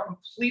 and you are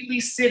completely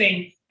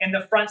sitting in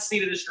the front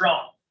seat of this drone,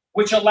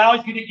 which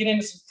allows you to get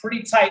into some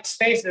pretty tight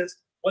spaces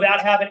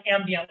without having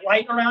ambient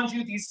light around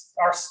you. These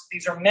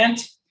are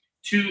meant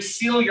to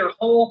seal your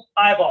whole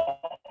eyeballs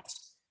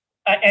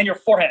and your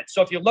forehead.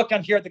 So if you look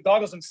on here at the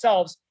goggles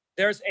themselves,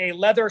 there's a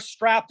leather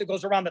strap that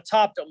goes around the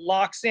top that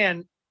locks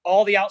in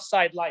all the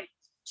outside light.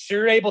 So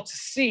you're able to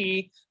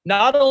see,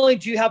 not only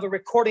do you have a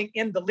recording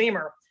in the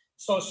Lemur,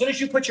 so as soon as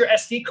you put your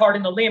SD card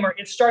in the Lemur,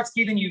 it starts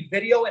giving you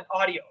video and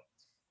audio.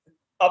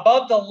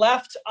 Above the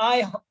left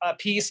eye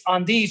piece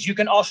on these, you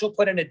can also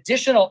put an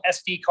additional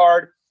SD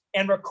card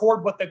and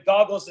record what the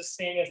goggles is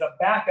saying as a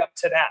backup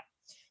to that.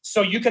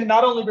 So you can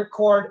not only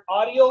record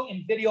audio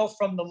and video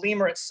from the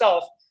Lemur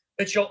itself,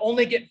 but you'll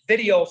only get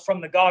video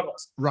from the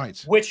goggles.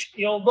 Right. Which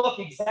you'll look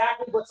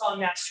exactly what's on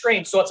that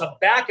screen. So it's a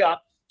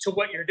backup to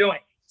what you're doing.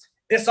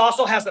 This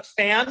also has a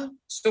fan.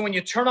 So when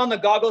you turn on the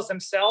goggles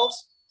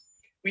themselves,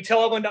 we tell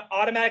everyone to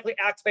automatically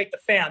activate the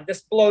fan.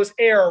 This blows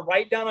air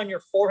right down on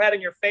your forehead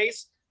and your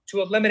face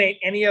to eliminate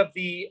any of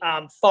the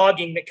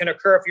fogging that can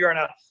occur if you're in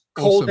a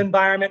cold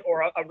environment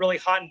or a really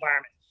hot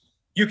environment.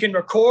 You can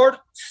record,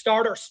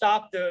 start or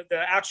stop the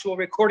actual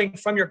recording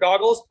from your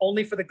goggles,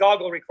 only for the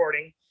goggle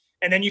recording.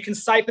 And then you can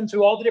siphon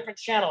through all the different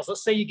channels.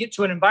 Let's say you get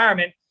to an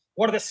environment.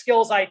 One of the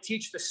skills I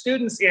teach the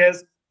students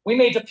is we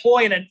may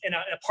deploy in an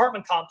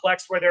apartment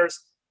complex where there's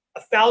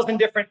 1,000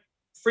 different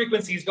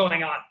frequencies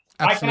going on.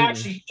 Absolutely. I can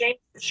actually change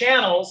the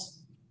channels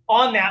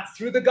on that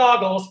through the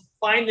goggles,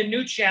 find the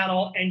new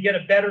channel, and get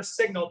a better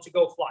signal to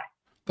go fly.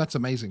 That's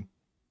amazing.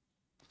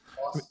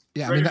 Awesome.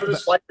 Yeah, Ready for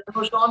this flight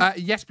demo, Sean?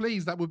 Yes,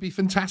 please. That would be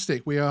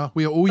fantastic. We are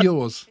all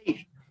yours.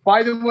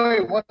 By the way,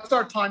 what's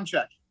our time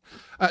check?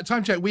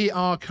 Time check. We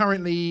are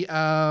currently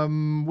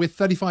with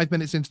 35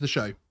 minutes into the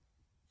show.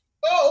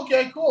 Oh,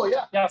 okay, cool.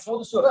 Yeah. Yeah, so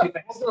we'll just do a few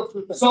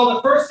things. So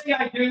the first thing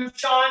I do,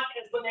 Sean,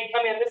 is when they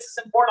come in, this is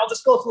important. I'll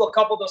just go through a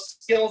couple of those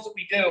skills that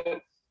we do.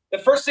 The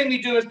first thing we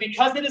do is,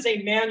 because it is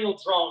a manual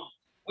drone,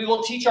 we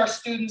will teach our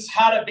students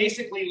how to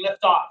basically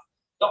lift off.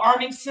 The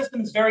arming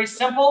system is very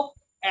simple.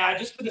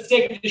 Just for the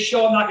sake of the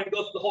show, I'm not going to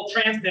go through the whole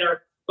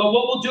transmitter. But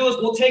what we'll do is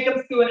we'll take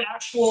them through an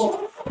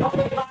actual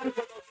couple of times where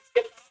they'll just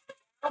get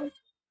down and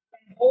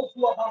hold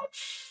to a hover.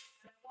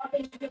 And I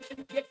want them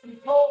to get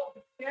control of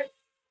the stick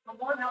and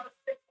learn how the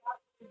stick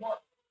actually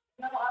works.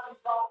 Never have any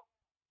problem.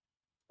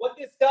 What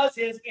this does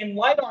is, in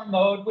LiDAR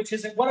mode, which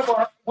is one of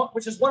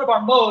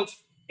our modes,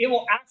 it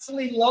will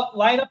actually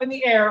light up in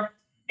the air,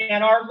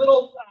 and our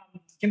little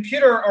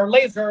computer or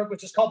laser,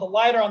 which is called the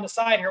LiDAR on the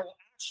side here, will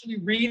actually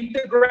read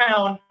the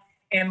ground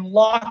and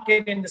lock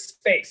it into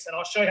space. And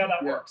I'll show you how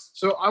that works.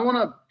 So I want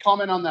to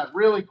comment on that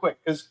really quick,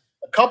 because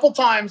a couple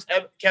times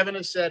Kevin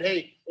has said,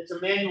 hey, it's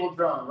a manual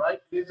drone, right?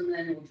 It is a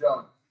manual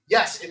drone.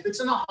 Yes, if it's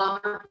in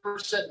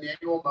 100%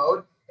 manual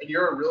mode and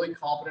you're a really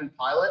competent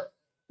pilot,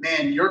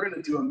 man, you're going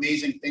to do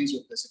amazing things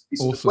with this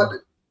piece of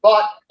equipment.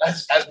 But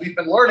as we've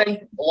been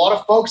learning, a lot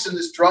of folks in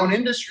this drone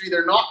industry,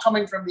 they're not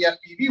coming from the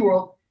FPV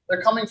world.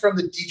 They're coming from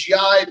the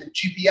DJI, the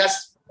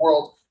GPS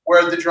world,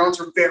 where the drones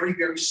are very,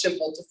 very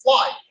simple to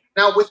fly.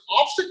 Now, with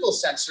obstacle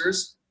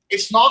sensors,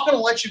 it's not going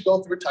to let you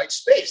go through a tight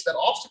space. That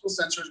obstacle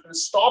sensor is going to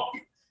stop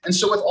you. And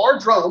so with our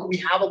drone, we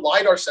have a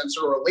LiDAR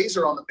sensor or a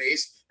laser on the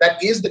base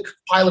that is the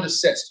pilot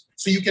assist.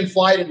 So you can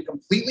fly it in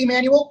completely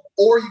manual,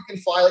 or you can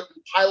fly it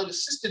in pilot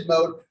assisted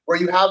mode, where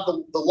you have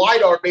the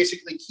LiDAR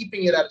basically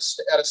keeping it at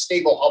a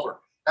stable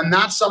hover. And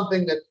that's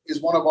something that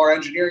is one of our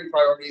engineering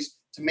priorities,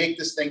 to make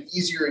this thing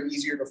easier and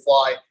easier to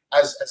fly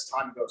as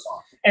time goes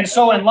on. And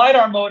so in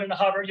LiDAR mode in the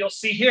hover, you'll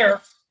see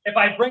here, if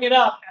I bring it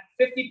up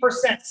at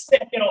 50%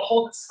 stick, it'll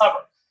hold its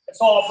hover. And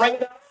so I'll bring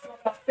it up to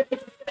about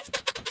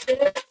 50%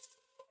 stick,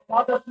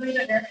 I'll just leave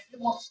it there, and it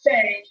will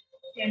stay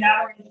in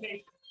that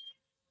orientation.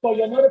 So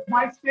you'll notice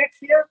my sticks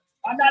here,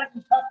 I'm not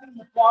even touching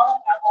the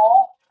throttle at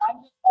all.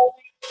 I'm just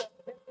holding the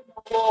bit of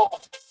the roll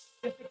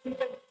just to keep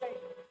it safe.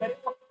 But it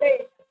will stay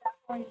at that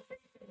orientation.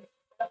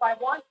 If I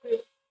want to,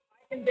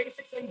 I can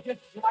basically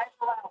just drive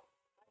around.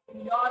 I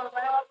can yaw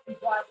around and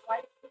drive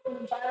right through the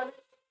environment,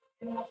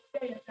 and it will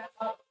stay at that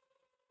level.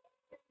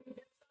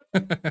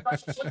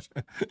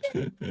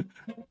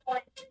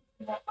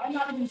 I'm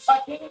not even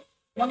touching.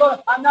 Now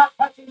look, I'm not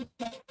touching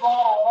the throttle at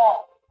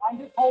all. I'm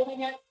just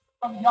holding it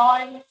from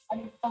yawing,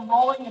 from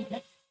rolling and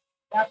pitching.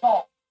 That's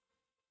all.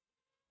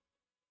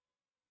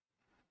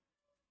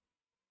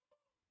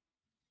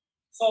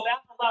 So that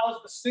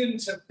allows the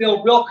students to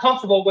feel real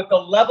comfortable with the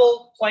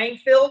level playing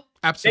field.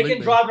 Absolutely. They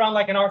can drive around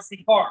like an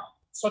RC car.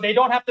 So they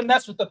don't have to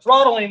mess with the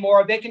throttle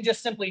anymore. They can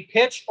just simply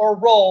pitch or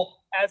roll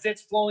as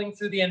it's flowing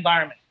through the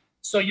environment.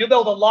 So you'll be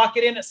able to lock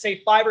it in at,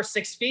 say, 5 or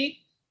 6 feet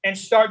and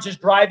start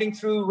just driving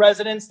through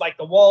residents, like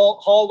the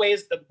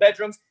hallways, the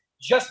bedrooms,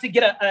 just to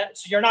get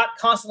so you're not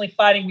constantly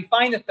fighting. We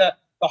find that the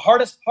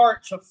hardest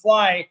part to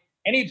fly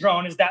any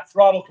drone is that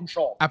throttle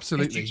control.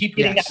 Absolutely. You keep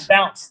getting that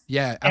bounce.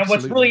 Yeah, absolutely. And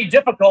what's really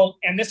difficult,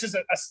 and this is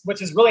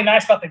which is really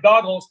nice about the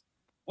goggles,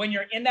 when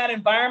you're in that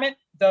environment,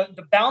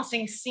 the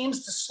bouncing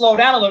seems to slow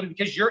down a little bit,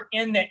 because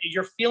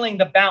you're feeling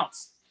the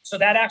bounce. So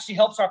that actually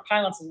helps our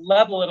pilots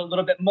level it a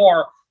little bit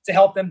more to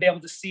help them be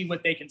able to see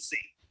what they can see.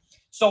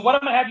 So what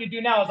I'm going to have you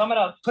do now is I'm going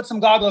to put some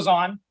goggles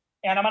on,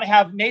 and I'm going to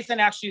have Nathan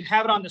actually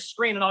have it on the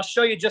screen, and I'll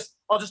show you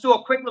I'll just do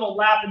a quick little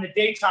lap in the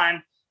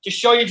daytime to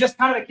show you just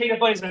kind of the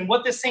capabilities and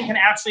what this thing can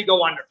actually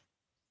go under.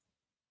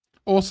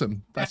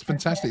 Awesome. That's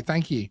fantastic.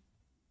 Thank you.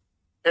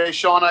 Hey,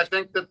 Sean, I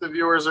think that the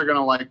viewers are going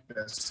to like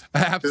this.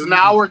 Absolutely. Because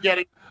now we're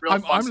getting real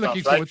fun I'm stuff,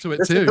 looking right? forward to it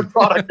This too. is the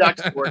product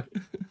actually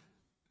working.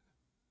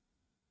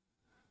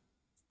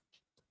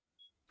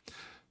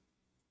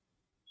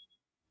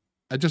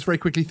 Just very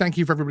quickly, thank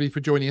you for everybody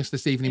for joining us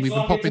this evening. We've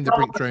been popping the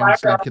Brick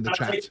Drones link in the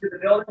chat.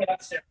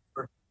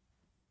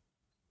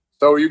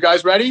 So are you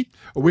guys ready?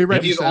 We're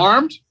ready. He's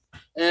armed,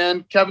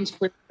 and Kevin's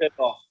clear.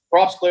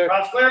 Props clear.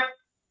 Props clear.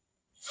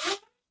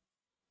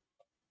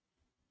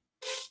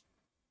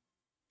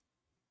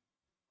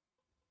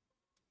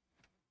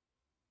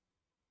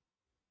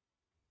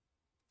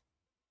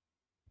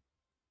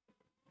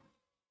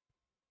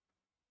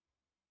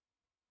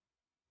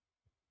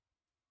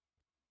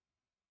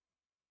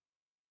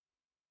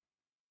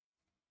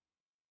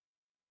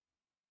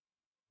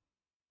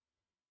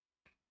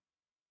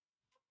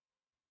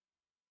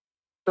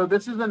 So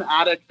this is an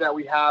attic that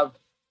we have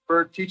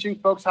for teaching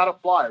folks how to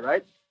fly,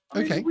 right?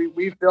 Okay.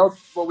 We've built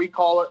what we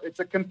call it's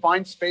a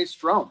confined space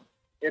drone.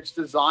 It's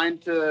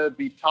designed to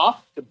be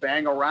tough, to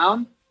bang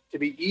around, to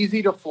be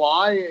easy to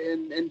fly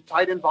in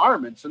tight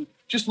environments. And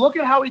just look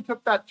at how he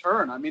took that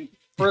turn. I mean,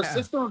 for a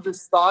system of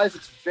this size,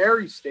 it's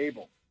very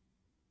stable.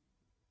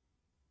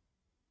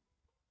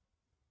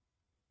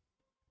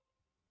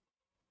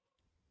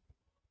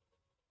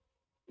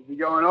 Is he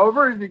going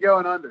over or is he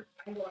going under?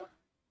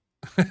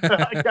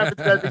 Kevin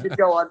says he could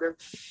go under,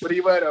 but he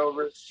went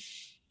over.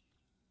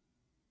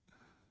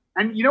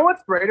 And you know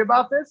what's great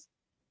about this?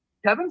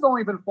 Kevin's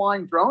only been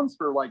flying drones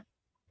for like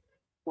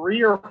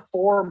 3 or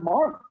 4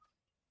 months.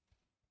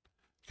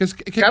 Because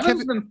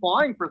Kevin's been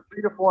flying for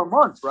 3 to 4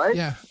 months, right?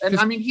 Yeah. And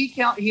I mean,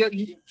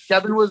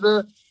 Kevin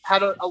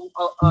had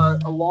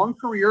a long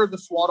career as a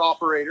SWAT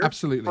operator.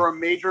 Absolutely. For a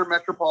major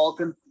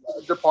metropolitan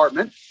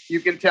department. You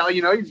can tell,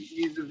 you know,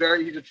 he's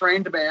a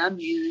trained man.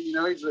 He's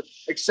an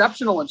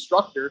exceptional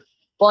instructor.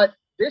 But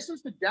this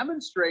is to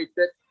demonstrate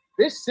that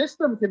this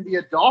system can be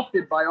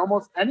adopted by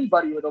almost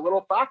anybody with a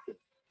little practice.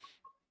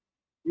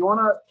 You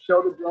want to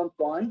show the drone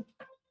flying?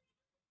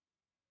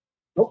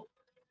 Nope.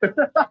 This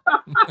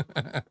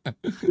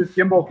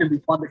gimbal can be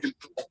fun to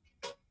control.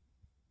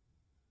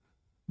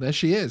 There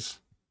she is.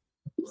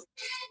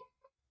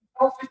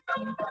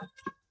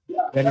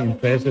 Very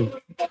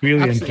impressive.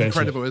 Really Absolutely impressive.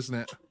 incredible, isn't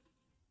it?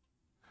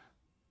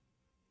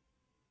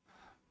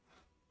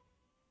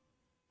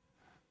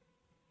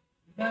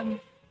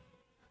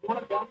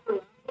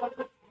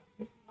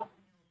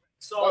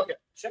 So okay.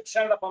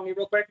 Shut it up on me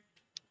real quick.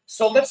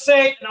 So let's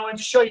say, and I want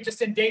to show you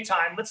just in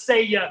daytime. Let's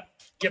say you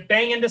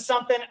bang into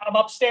something. I'm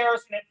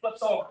upstairs and it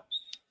flips over.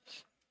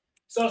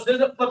 So as soon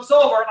as it flips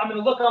over, I'm going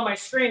to look on my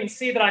screen and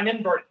see that I'm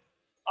inverted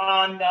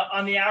on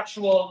the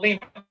actual lemur.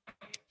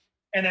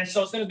 And then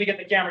so as soon as we get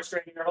the camera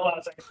straight here, hold on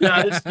a second.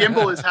 Yeah, this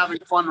gimbal is having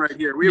fun right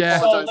here. We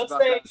apologize so let's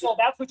about say, that. so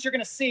that's what you're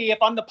going to see. If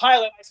I'm the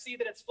pilot, I see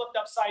that it's flipped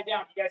upside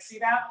down. You guys see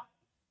that?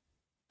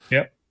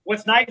 Yep.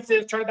 What's nice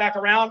is turn it back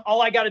around.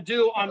 All I got to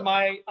do on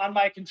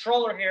my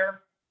controller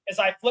here is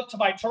I flip to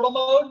my turtle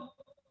mode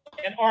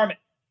and arm it.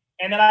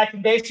 And then I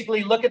can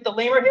basically look at the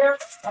lemur here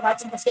and I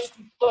can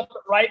basically flip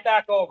it right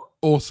back over.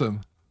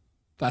 Awesome.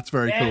 That's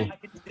very cool. I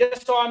can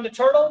disarm the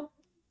turtle,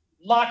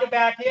 lock it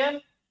back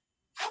in.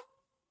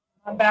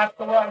 I'm back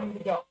to where I need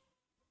to go.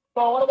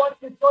 So what I want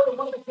to show you,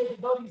 one of the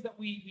capabilities that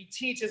we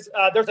teach is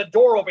there's a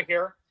door over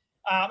here.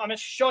 I'm going to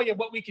show you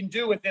what we can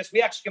do with this.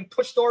 We actually can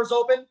push doors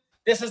open.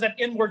 This is an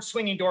inward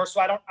swinging door,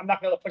 so I'm not going to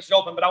be able to push it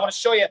open, but I want to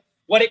show you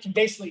what it can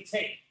basically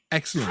take.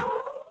 Excellent.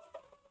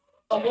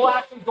 So we'll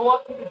actually go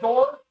up to the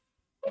door,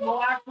 and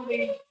we'll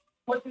actually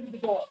push into the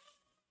door.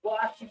 We'll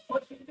actually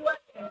push into it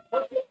and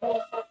push it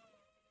over.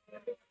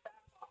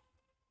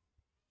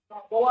 So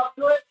I'll go up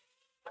to it.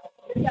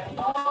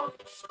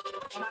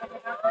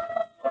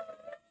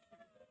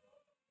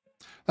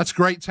 That's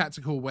great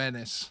tactical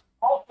awareness.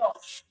 Also,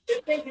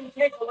 this thing can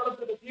take a little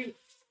bit of abuse.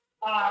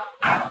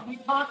 We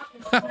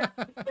constantly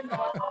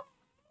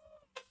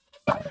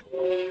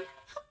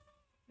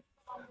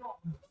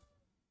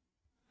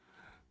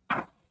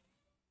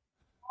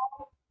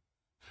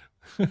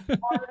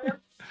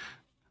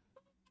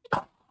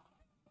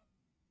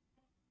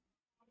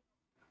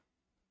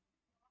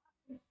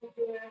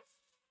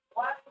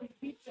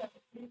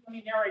let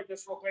me narrate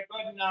this real quick. Go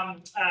ahead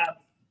and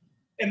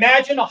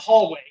imagine a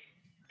hallway,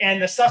 and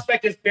the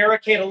suspect is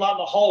barricaded along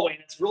the hallway,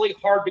 and it's really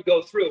hard to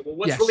go through. Well,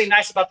 what's really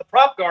nice about the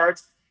prop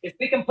guards is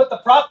we can put the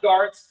prop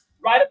guards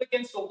right up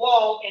against the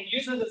wall and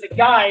use it as a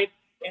guide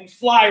and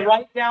fly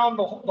right down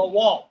the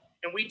wall.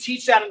 And we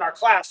teach that in our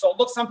class, so it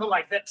looks something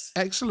like this.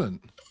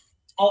 Excellent.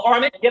 I'll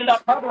arm it, get it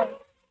up covered,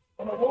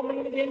 and we'll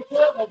lean it into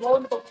it, we'll go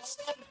into the wall.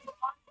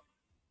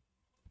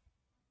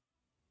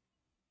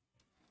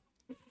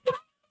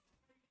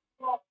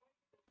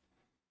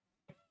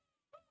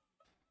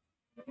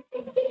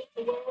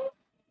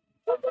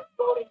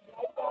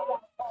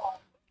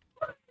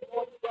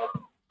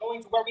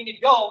 Going to where we need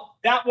to go.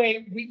 That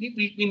way,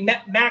 we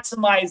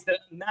maximize the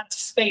amount of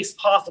space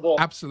possible.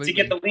 Absolutely. To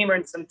get the lemur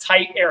in some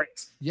tight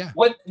areas. Yeah.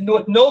 With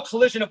no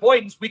collision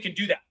avoidance, we can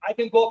do that. I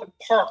can go up and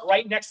park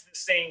right next to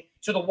this thing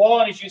to the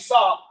wall, and as you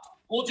saw,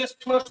 we'll just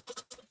push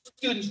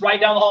students right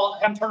down the hall,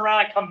 have them turn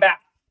around and come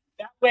back.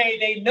 That way,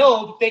 they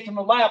know that they can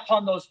rely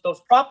upon those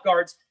prop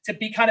guards to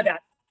be kind of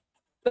that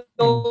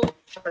to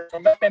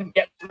let them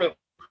get through,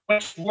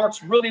 which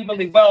works really,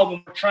 really well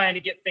when we're trying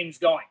to get things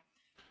going.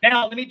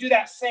 Now, let me do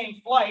that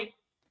same flight,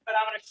 but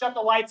I'm going to shut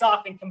the lights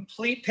off in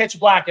complete pitch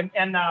black. And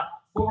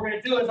what we're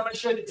going to do is I'm going to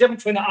show you the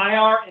difference between the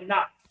IR and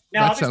not.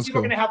 Now, obviously,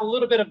 we're going to have a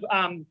little bit of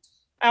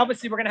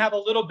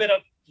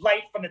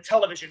light from the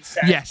television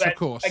set. Yes, but of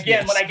course.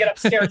 Again, when I get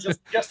upstairs,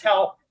 just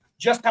how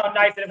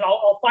nice it is.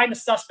 I'll find the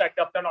suspect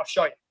up there and I'll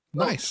show you.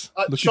 Nice.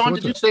 Sean,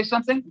 did you say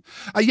something?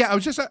 Yeah, I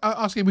was just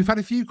asking. We've had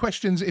a few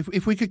questions.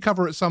 If we could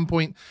cover at some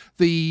point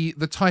the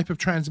type of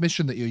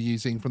transmission that you're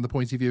using from the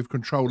point of view of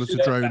controller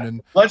to drone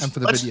and for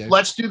the video.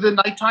 Let's do the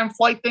nighttime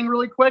flight thing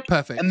really quick.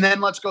 Perfect. And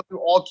then let's go through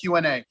all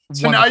Q&A.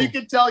 So now you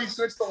can tell you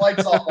switched the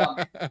lights off on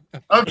me.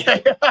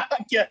 Okay.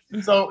 Yeah.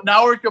 So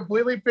now we're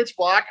completely pitch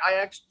black.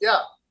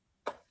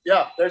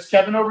 Yeah. There's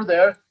Kevin over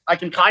there. I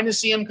can kind of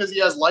see him because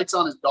he has lights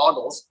on his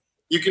goggles.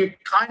 You can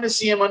kind of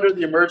see him under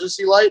the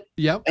emergency light.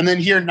 Yep. And then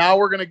here, now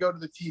we're going to go to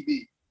the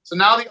TV. So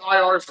now the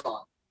IR's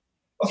on.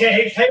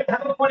 Okay, hey,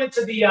 have them point it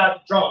to the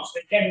drones.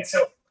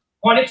 So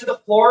point it to the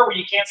floor where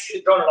you can't see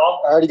the drone at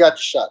all. I already got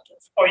the shot, Kev.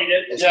 Oh, you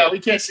did? Yeah, we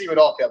can't see you at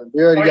all, Kevin.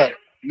 We already got it.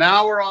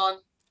 Now we're on.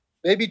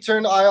 Maybe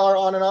turn IR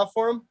on and off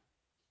for him.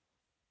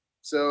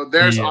 So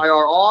there's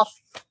IR off.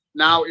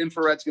 Now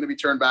infrared's going to be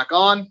turned back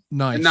on.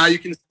 Nice. And now you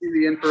can see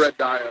the infrared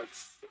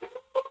diodes.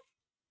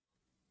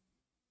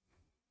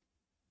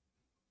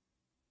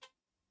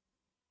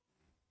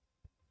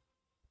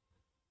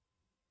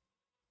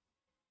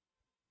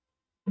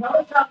 Now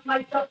it's not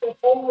lights up the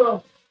whole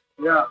room.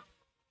 Yeah.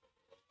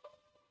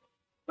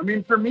 I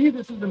mean, for me,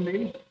 this is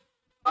amazing.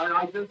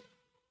 I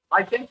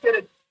think that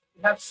it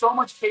has so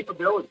much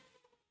capability.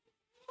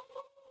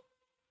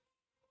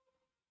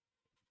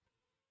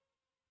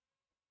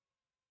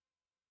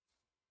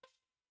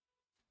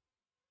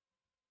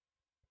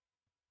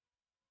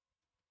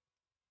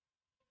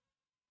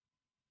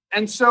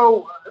 And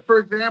so, for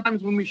example,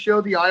 when we show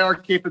the IR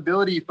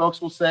capability,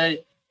 folks will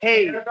say,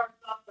 hey,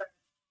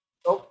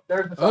 oh,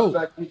 there's the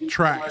suspect.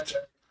 Tracked.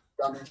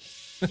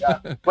 Yeah.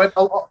 But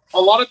a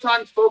lot of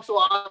times folks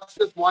will ask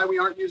us why we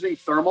aren't using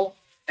thermal.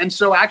 And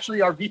so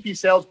actually our VP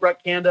sales,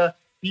 Brett Kanda,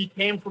 he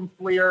came from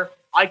FLIR.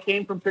 I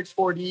came from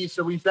Pix4D.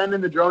 So we've been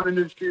in the drone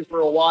industry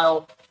for a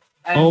while.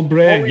 And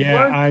Brett,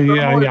 I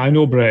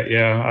know Brett.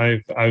 Yeah,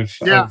 I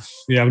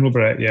know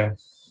Brett. Yeah.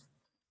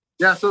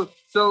 Yeah. So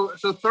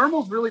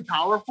thermal's really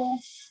powerful,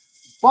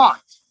 but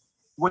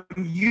when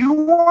you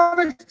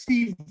want to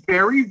see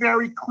very,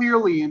 very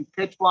clearly in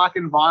pitch black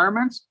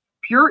environments,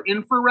 pure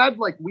infrared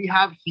like we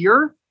have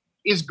here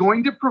is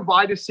going to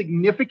provide a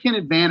significant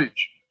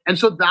advantage. And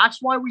so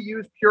that's why we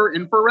use pure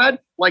infrared,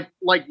 like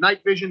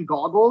night vision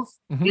goggles,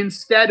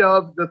 instead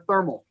of the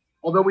thermal.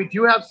 Although we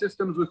do have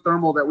systems with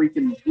thermal that we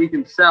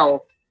can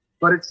sell,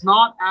 but it's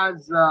not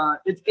as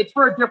it's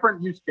for a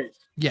different use case.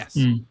 Yes.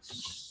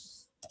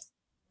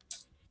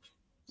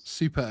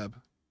 Superb.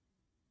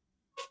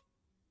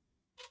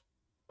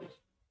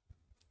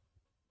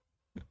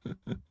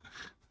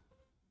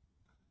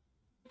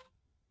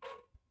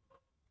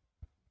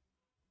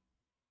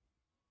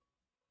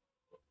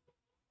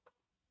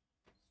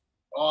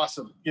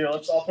 Awesome. Here,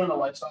 I'll turn the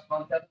lights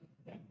on, Kevin.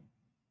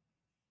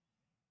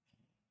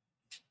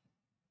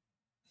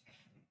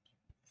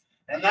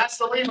 And that's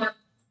the Lemur.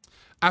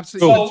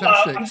 Absolutely so,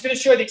 fantastic. I'm just going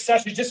to show you the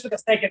accessories just for the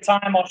sake of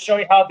time. I'll show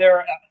you how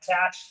they're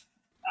attached.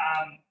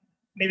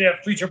 Maybe a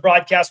future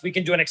broadcast, we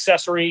can do an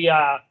accessory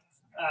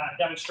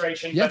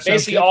demonstration. Yeah, but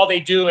basically, all they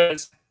do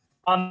is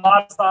on the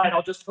bottom side,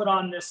 I'll just put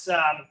on this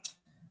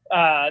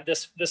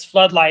this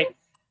floodlight.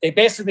 They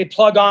basically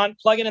plug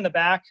it in the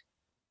back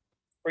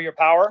for your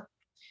power.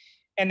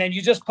 And then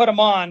you just put them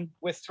on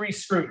with 3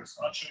 screws.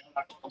 I'll show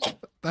you.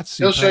 That's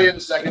He'll show you in a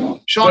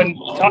second. Sean,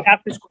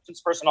 ask these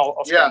questions first, and I'll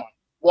yeah.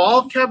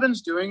 While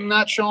Kevin's doing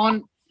that,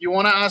 Sean, you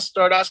want to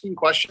start asking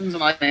questions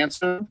and I can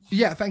answer them?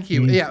 Yeah, thank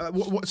you. Yeah,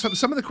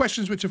 some of the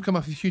questions which have come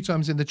up a few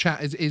times in the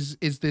chat is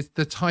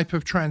the type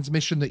of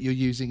transmission that you're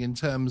using in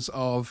terms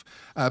of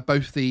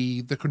both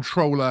the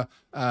controller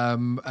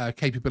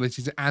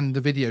capabilities and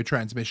the video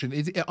transmission.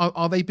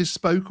 Are they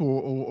bespoke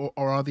or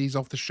are these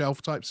off the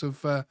shelf types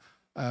of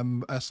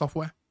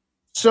software?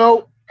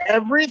 So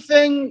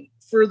everything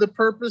for the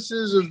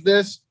purposes of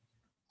this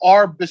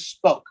are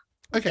bespoke.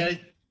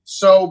 Okay.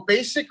 So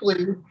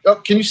basically,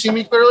 can you see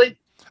me clearly?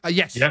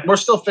 Yes. Yeah. We're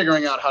still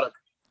figuring out how to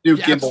do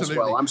gimbals absolutely.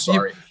 well. I'm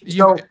sorry.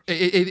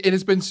 It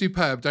has been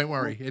superb. Don't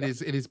worry. It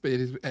is.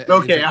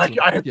 Okay.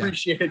 I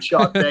appreciate it,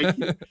 Sean. Thank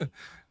you.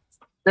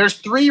 There's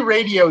 3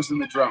 radios in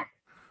the drone.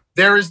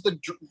 There is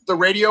the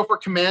radio for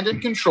command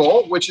and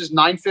control, which is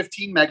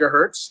 915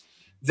 megahertz.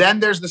 Then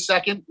there's the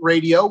second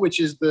radio, which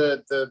is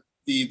the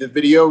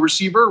video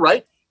receiver,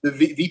 right? The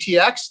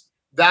VTX.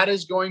 That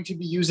is going to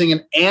be using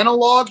an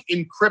analog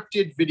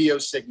encrypted video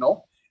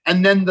signal.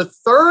 And then the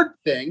third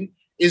thing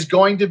is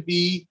going to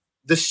be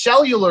the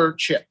cellular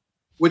chip,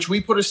 which we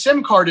put a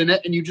SIM card in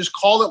it and you just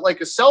call it like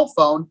a cell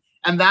phone.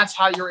 And that's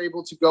how you're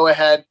able to go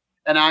ahead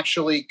and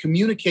actually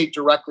communicate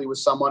directly with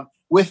someone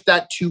with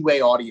that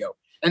 2-way audio.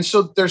 And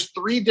so there's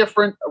 3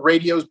 different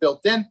radios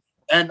built in.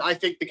 And I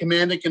think the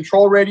command and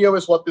control radio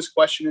is what this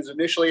question is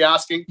initially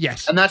asking.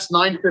 Yes. And that's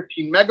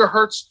 915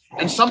 megahertz.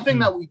 And something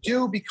that we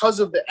do because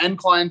of the end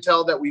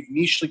clientele that we've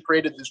nichely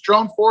created this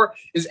drone for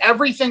is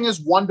everything is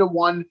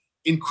one-to-one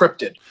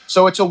encrypted.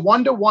 So it's a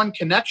one-to-one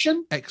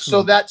connection. Excellent.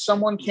 So that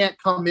someone can't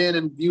come in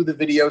and view the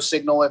video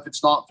signal if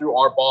it's not through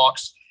our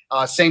box.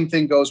 Same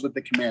thing goes with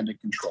the command and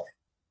control.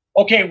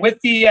 Okay, with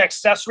the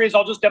accessories,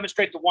 I'll just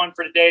demonstrate the one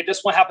for today.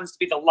 This one happens to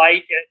be the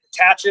light. It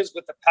attaches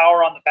with the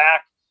power on the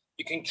back.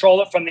 You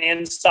control it from the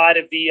inside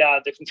of the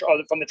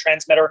control from the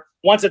transmitter.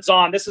 Once it's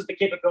on, this is the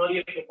capability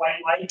of the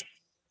white light.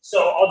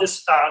 So I'll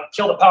just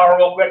kill the power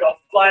real quick. I'll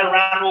fly it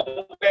around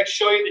real quick,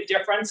 show you the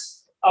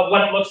difference of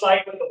what it looks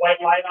like with the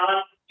white light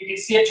on. You can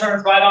see it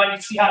turns right on.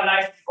 You see how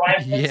nice and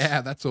bright it is.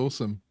 Yeah, that's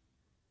awesome.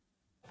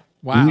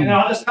 Wow. And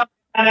I'll just come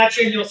at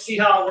you and you'll see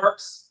how it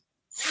works.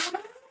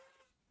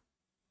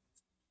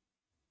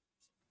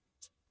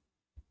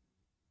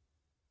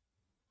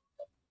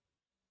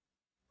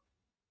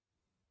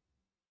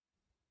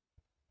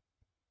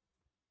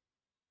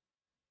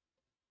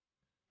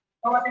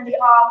 So it can be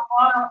on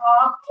or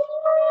off.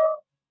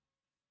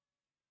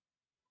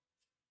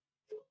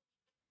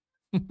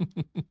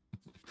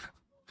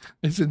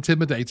 It's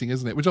intimidating,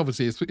 isn't it? Which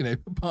obviously is, you know,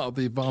 part of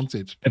the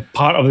advantage.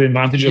 Part of the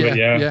advantage of it,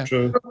 yeah.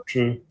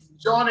 True.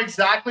 John,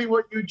 exactly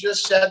what you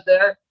just said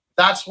there.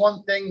 That's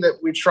one thing that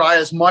we try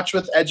as much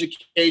with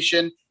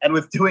education and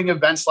with doing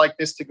events like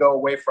this to go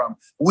away from.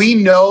 We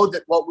know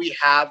that what we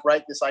have,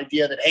 right, this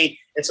idea that, hey,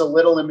 it's a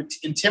little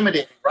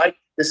intimidating, right?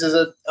 This is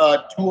a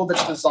tool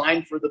that's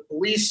designed for the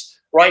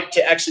police, right,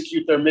 to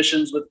execute their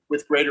missions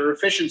with greater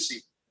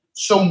efficiency.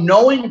 So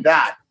knowing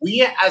that,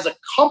 we as a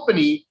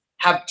company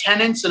have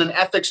tenets and an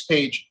ethics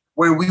page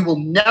where we will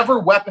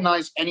never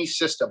weaponize any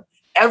system.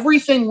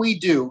 Everything we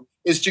do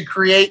is to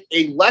create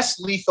a less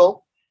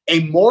lethal,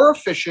 a more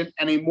efficient,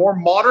 and a more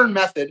modern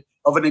method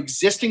of an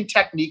existing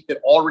technique that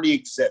already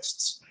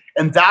exists.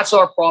 And that's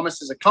our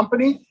promise as a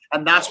company.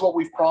 And that's what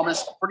we've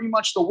promised pretty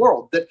much the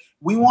world, that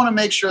we want to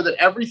make sure that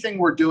everything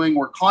we're doing,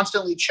 we're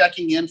constantly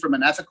checking in from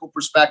an ethical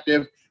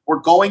perspective. We're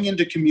going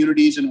into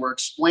communities and we're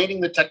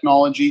explaining the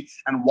technology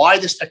and why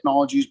this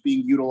technology is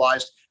being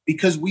utilized,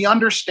 because we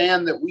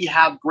understand that we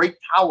have great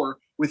power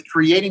with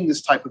creating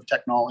this type of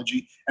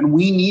technology. And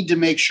we need to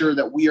make sure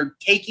that we are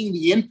taking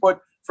the input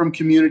from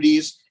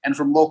communities and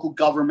from local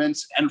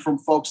governments and from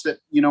folks that,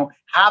 you know,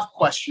 have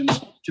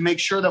questions to make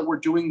sure that we're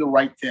doing the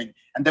right thing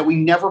and that we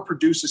never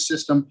produce a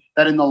system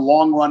that in the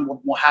long run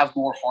will have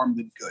more harm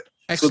than good.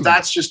 Excellent. So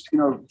that's just, you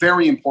know,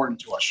 very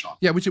important to us, Sean.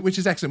 Yeah, which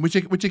is excellent.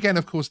 Which again,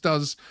 of course,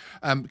 does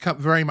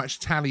very much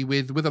tally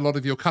with a lot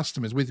of your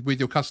customers, with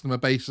your customer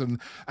base and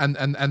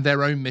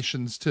their own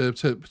missions to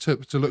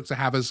look to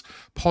have as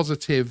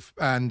positive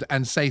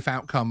and safe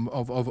outcome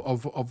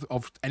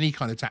of any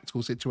kind of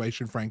tactical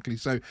situation, frankly.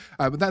 So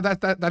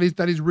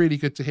that is really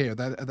good to hear.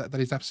 That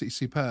is absolutely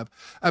superb.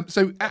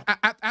 So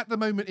at the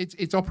moment,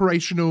 it's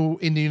operational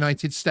in the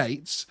United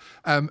States.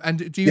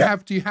 And do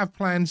you have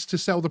plans to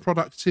sell the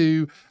product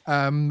to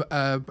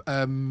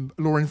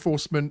law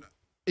enforcement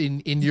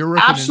in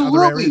Europe? Absolutely.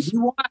 And in other areas? We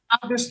want to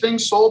have this thing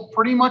sold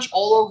pretty much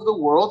all over the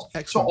world.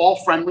 Excellent. To all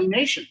friendly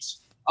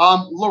nations.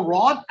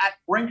 Laurent at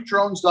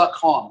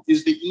brinkdrones.com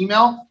is the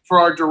email for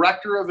our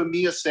director of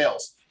EMEA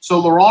sales. So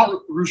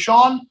Laurent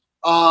Rouchon,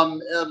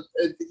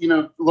 you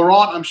know,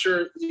 Laurent, I'm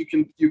sure you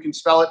can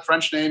spell it,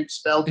 French name,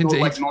 spelled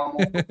like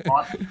normal.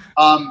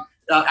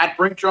 At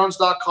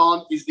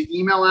brinkdrones.com is the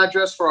email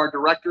address for our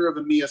director of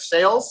EMEA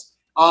sales.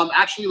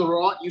 Actually,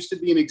 Laurent used to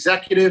be an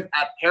executive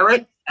at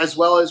Parrot, as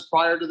well as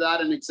prior to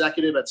that, an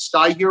executive at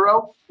Sky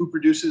Hero, who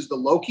produces the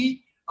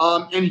Loki.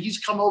 And he's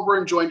come over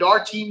and joined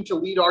our team to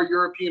lead our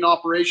European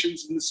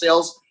operations in the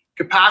sales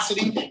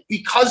capacity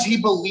because he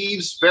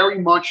believes very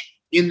much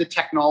in the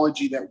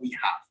technology that we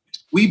have.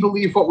 We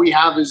believe what we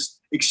have is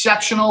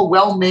exceptional,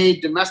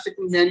 well-made,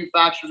 domestically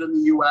manufactured in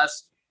the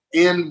US.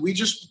 And we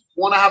just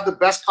want to have the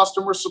best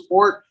customer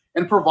support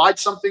and provide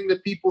something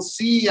that people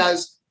see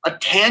as a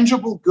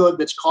tangible good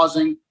that's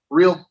causing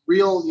real,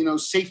 you know,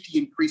 safety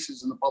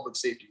increases in the public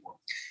safety world.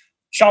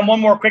 Sean, one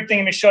more quick thing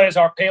let me show you is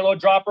our payload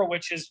dropper,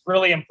 which is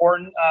really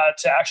important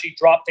to actually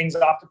drop things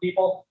off to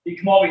people. You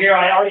come over here,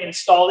 I already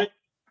installed it.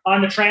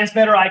 On the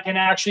transmitter, I can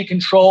actually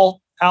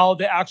control how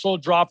the actual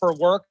dropper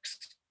works.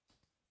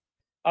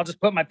 I'll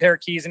just put my pair of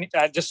keys in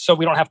just so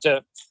we don't have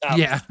to.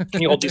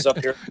 Can you hold these up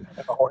here?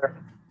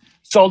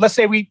 So let's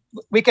say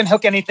we can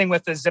hook anything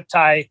with the zip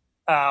tie,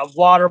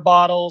 water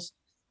bottles.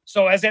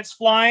 So as it's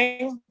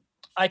flying,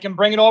 I can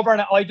bring it over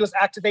and all you do is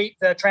activate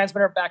the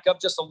transmitter back up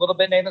just a little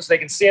bit, Nathan, so they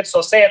can see it.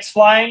 So say it's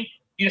flying,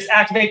 you just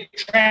activate the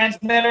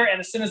transmitter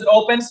and as soon as it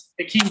opens,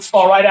 the keys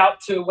fall right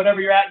out to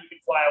whatever you're at and you can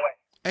fly away.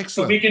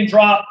 Excellent. So we can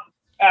drop,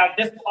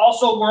 this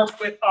also works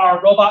with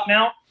our robot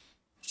mount.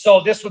 So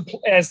this would,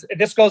 as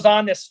this goes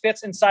on, this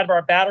fits inside of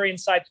our battery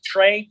inside the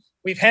tray.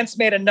 We've hence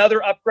made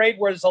another upgrade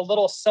where there's a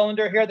little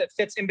cylinder here that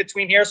fits in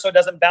between here so it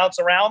doesn't bounce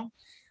around,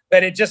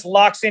 but it just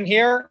locks in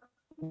here.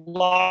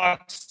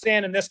 Locks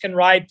in, and this can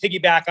ride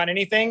piggyback on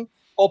anything,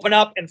 open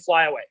up and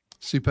fly away.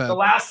 Super. The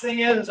last thing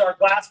is our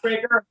glass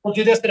breaker. We'll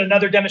do this in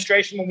another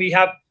demonstration when we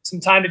have some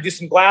time to do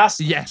some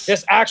glass. Yes.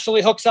 This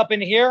actually hooks up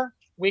in here.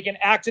 We can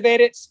activate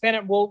it, spin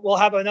it. We'll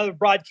have another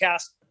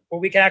broadcast where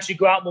we can actually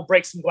go out and we'll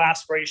break some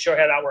glass for you, show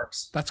how that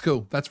works. That's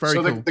cool. That's very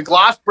cool. So the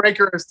glass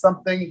breaker is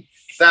something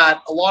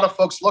that a lot of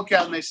folks look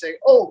at and they say,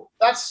 oh,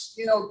 that's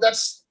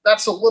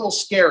a little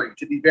scary,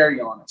 to be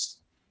very honest.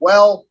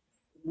 Well,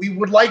 we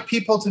would like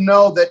people to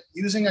know that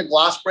using a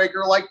glass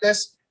breaker like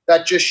this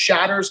that just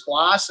shatters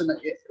glass and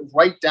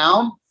right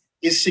down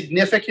is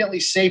significantly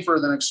safer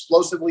than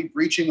explosively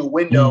breaching a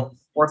window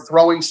or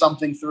throwing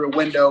something through a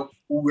window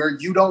where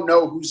you don't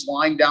know who's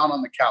lying down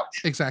on the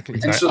couch. Exactly.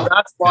 And so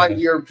that's why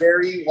we are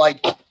very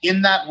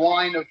in that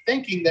line of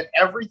thinking that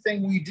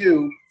everything we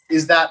do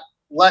is that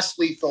less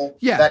lethal,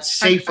 that's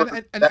safer,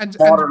 that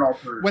modern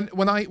alternative.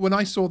 When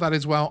I saw that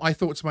as well, I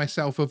thought to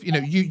myself of, you know,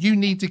 you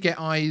need to get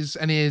eyes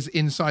and ears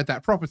inside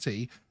that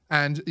property.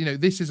 And, you know,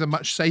 this is a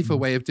much safer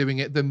way of doing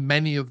it than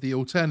many of the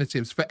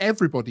alternatives for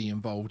everybody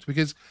involved.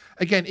 Because,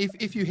 again,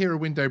 if you hear a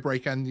window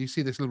break and you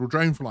see this little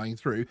drone flying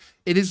through,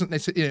 it isn't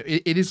necessarily, you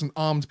know, it isn't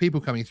armed people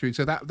coming through.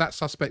 So that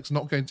suspect's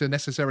not going to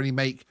necessarily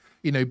make,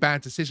 you know,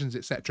 bad decisions,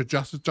 etc.,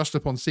 just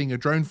upon seeing a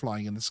drone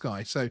flying in the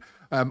sky. So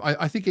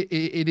I think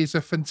it is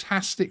a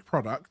fantastic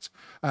product,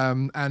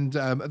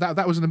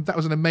 that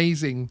was an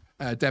amazing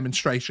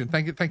demonstration.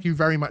 Thank you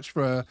very much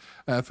for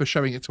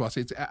showing it to us.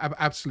 It's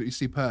absolutely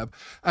superb.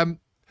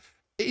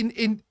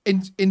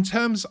 In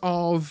terms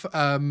of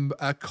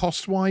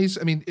cost wise,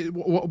 I mean,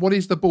 what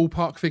is the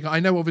ballpark figure? I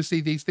know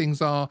obviously these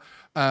things are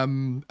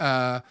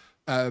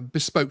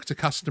bespoke to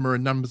customer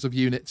and numbers of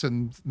units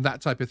and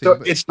that type of thing.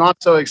 So it's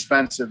not so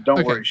expensive.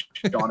 Don't worry,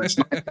 Sean. It's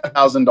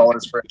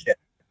 $9,000 for a kit.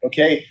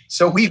 Okay,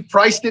 so we've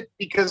priced it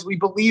because we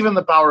believe in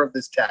the power of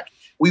this tech.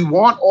 We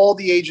want all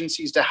the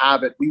agencies to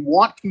have it. We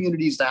want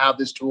communities to have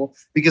this tool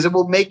because it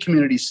will make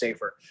communities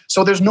safer.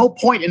 So there's no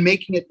point in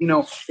making it, you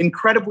know,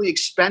 incredibly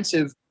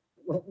expensive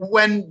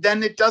when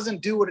then it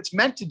doesn't do what it's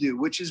meant to do,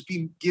 which is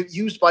be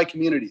used by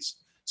communities.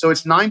 So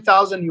it's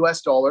 $9,000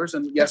 US,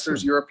 and yes,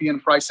 there's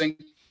European pricing.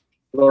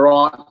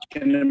 Laurent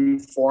can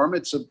inform.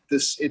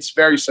 It's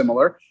very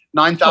similar.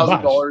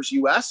 $9,000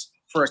 US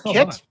for a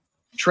kit.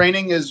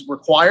 Training is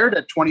required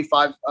at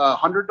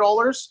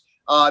 $2,500.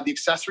 The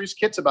accessories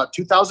kit's about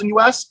 $2,000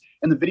 US,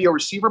 and the video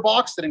receiver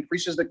box that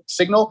increases the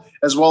signal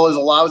as well as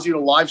allows you to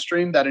live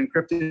stream that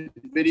encrypted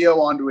video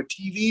onto a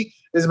TV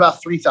is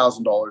about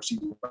 $3,000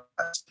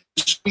 US.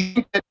 We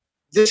think that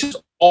this is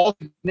all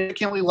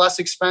significantly less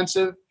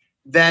expensive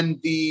than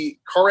the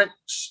current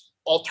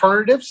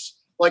alternatives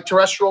like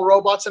terrestrial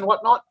robots and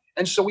whatnot.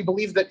 And so we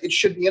believe that it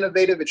should be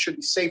innovative, it should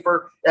be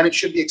safer, and it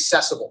should be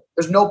accessible.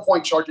 There's no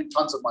point charging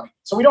tons of money.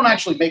 So we don't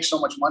actually make so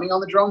much money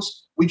on the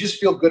drones. We just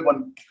feel good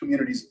when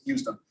communities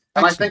use them.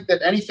 And excellent. I think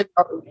that anything.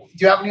 Do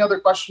you have any other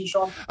questions,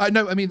 Sean?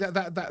 No, I mean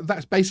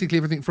that's basically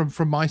everything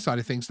from my side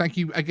of things. Thank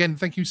you again.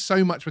 Thank you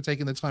so much for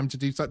taking the time to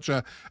do such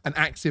an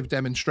active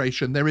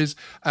demonstration. There is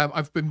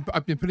I've been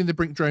putting the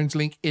Brink Drones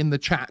link in the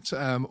chat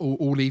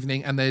all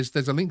evening, and there's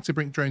a link to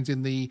Brink Drones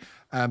in the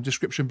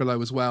description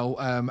below as well.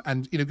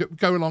 And you know,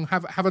 go along,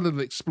 have a little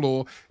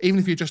explore.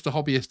 Even if you're just a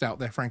hobbyist out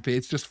there, frankly,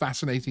 it's just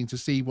fascinating to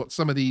see what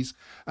some of these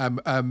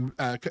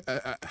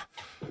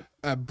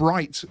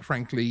bright,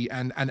 frankly,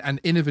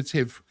 and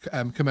innovative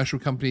commercial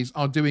companies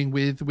are doing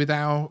with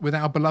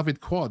our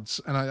beloved quads.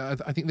 And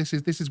I think this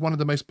is one of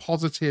the most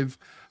positive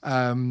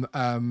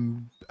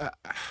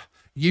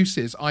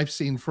uses I've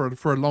seen for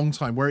a long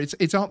time, where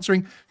it's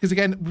answering, because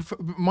again,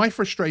 my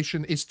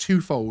frustration is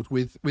twofold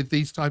with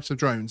these types of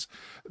drones.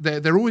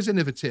 They're always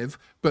innovative,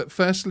 but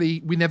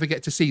firstly, we never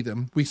get to see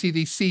them. We see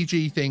these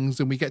CG things,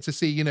 and we get to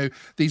see, you know,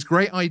 these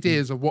great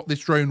ideas of what this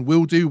drone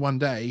will do one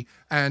day,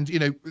 and you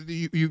know,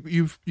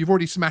 you've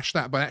already smashed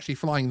that by actually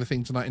flying the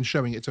thing tonight and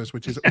showing it to us,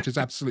 which is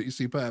absolutely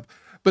superb.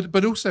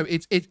 But also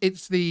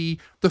it's the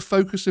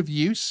focus of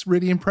use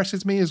really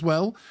impresses me as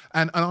well,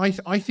 and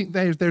I think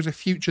there's a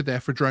future there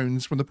for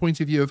drones from the point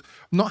of view of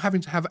not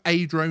having to have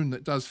a drone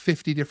that does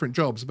 50 different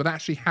jobs, but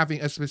actually having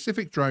a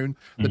specific drone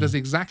that does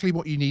exactly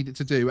what you need it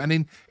to do.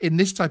 And in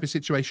this type of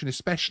situation,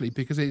 especially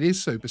because it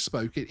is so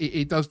bespoke,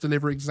 it does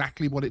deliver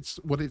exactly what it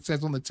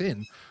says on the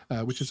tin,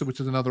 which is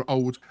another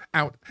old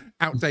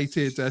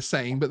outdated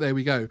saying, but there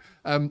we go.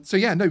 So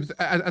yeah, no,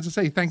 as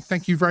I say,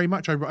 thank you very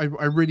much. I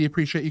really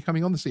appreciate you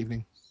coming on this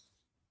evening.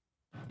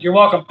 You're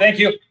welcome. Thank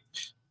you.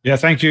 Yeah,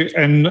 thank you.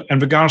 And in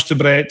regards to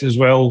Brett as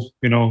well,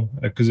 you know,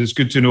 because it's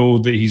good to know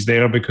that he's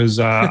there, because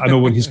I know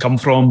where he's come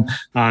from,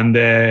 and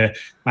it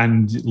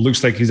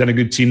looks like he's in a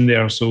good team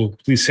there. So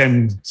please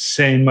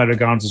send my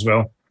regards as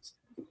well.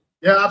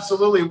 Yeah,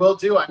 absolutely, will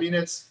do. I mean,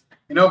 it's,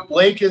 you know,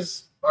 Blake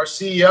is our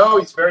CEO.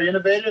 He's very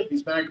innovative.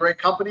 He's been at great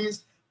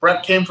companies.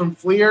 Brett came from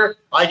FLIR.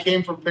 I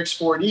came from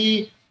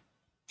Pix4D.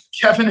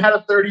 Kevin had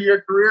a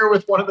 30-year career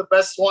with one of the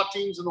best SWAT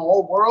teams in the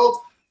whole world.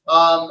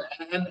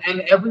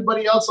 And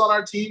everybody else on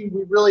our team,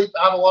 we really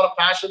have a lot of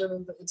passion,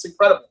 and it's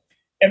incredible.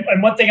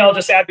 And one thing I'll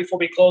just add before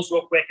we close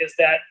real quick is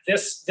that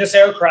this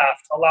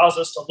aircraft allows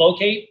us to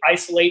locate,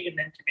 isolate, and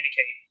then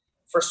communicate.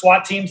 For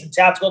SWAT teams and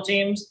tactical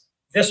teams,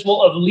 this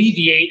will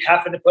alleviate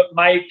having to put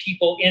my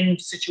people in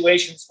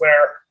situations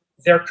where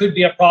there could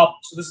be a problem.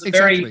 So this is a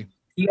very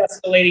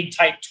de-escalating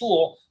type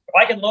tool. If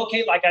I can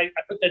locate, like I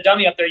put the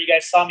dummy up there, you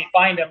guys saw me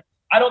find him,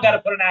 I don't got to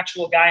put an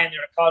actual guy in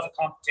there to cause a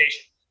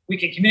confrontation. We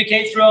can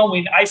communicate through them.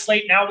 We can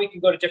isolate. Now we can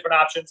go to different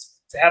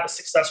options to have a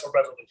successful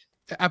resolution.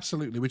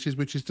 Absolutely, which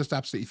is just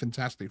absolutely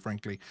fantastic,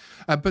 frankly.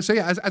 But so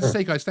yeah, as I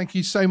say, guys, thank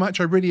you so much.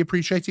 I really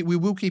appreciate it. We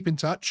will keep in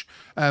touch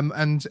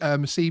and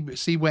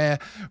see where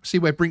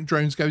Brink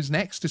Drones goes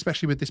next,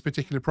 especially with this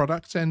particular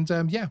product. And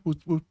yeah,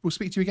 we'll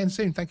speak to you again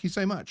soon. Thank you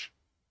so much.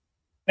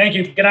 Thank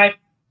you. Good night.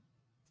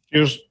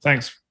 Cheers.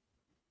 Thanks.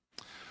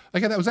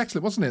 Okay, that was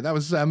excellent, wasn't it? That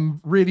was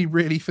really,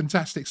 really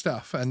fantastic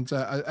stuff. And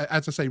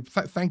as I say,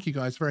 thank you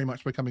guys very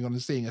much for coming on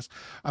and seeing us.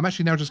 I'm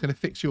actually now just going to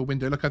fix your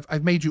window. Look,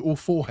 I've made you all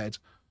forehead.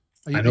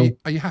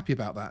 Are you happy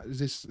about that? Is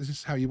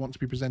this how you want to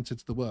be presented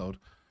to the world?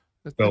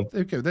 Well,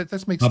 there we go.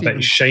 Let's make a Stephen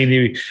bit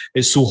shiny.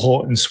 It's so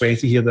hot and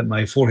sweaty here that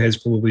my forehead's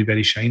probably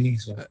very shiny.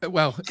 So.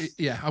 Well,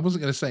 yeah, I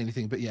wasn't going to say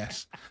anything, but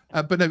yes.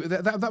 But no,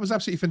 that was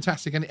absolutely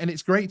fantastic. And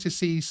it's great to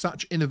see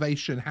such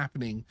innovation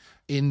happening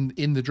in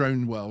the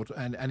drone world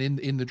and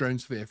in the drone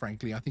sphere,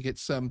 frankly. I think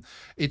it's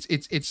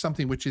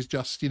something which is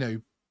just,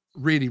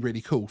 really,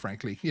 really cool,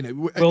 frankly.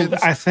 Well,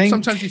 I think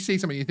sometimes you see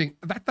something, you think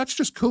that's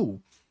just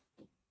cool.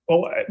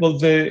 Well,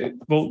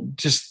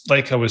 just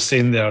like I was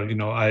saying there,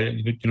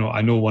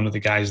 I know one of the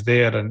guys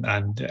there,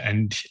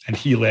 and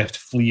he left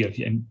Fleer,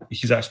 and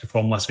he's actually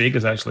from Las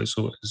Vegas, actually.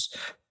 So it's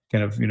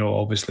kind of,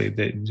 obviously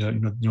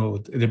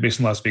they're based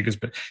in Las Vegas,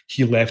 but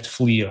he left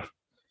Fleer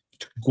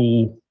to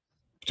go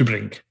to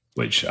Brink,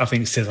 which I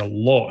think says a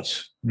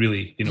lot.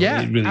 Really, it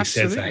really absolutely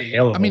says a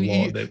hell of a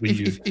lot.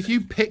 If you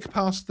pick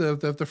past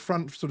the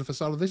front sort of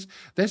facade of this,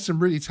 there's some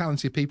really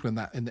talented people in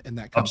that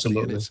company.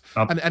 Absolutely.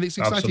 And it's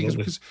exciting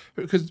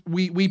because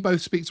we both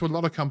speak to a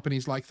lot of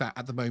companies like that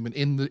at the moment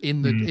in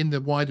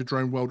the wider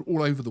drone world,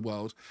 all over the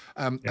world.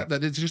 That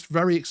it's just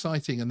very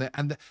exciting,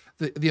 and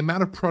the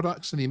amount of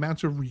products and the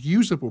amount of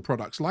reusable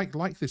products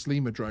like this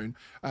Lemur drone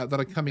that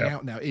are coming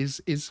out now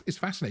is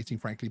fascinating,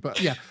 frankly. But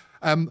yeah.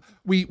 I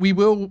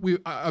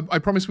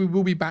promise we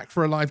will be back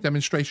for a live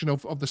demonstration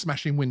of the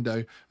smashing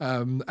window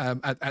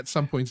at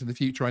some point in the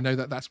future. I know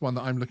that's one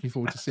that I'm looking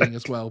forward to seeing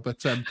as well. But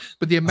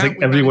the amount, I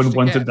think everyone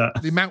wanted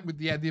that.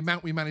 The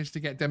amount we managed to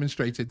get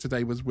demonstrated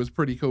today was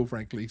pretty cool,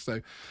 frankly.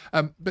 So,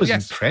 but it was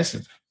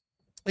impressive.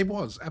 It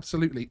was,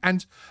 absolutely.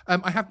 And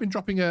I have been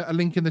dropping a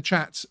link in the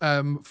chat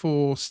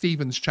for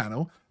Stephen's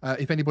channel.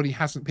 If anybody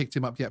hasn't picked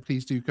him up yet,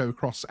 please do go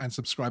across and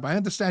subscribe. I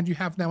understand you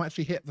have now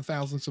actually hit the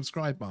 1,000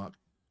 subscribe mark.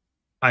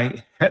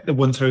 I hit the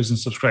 1,000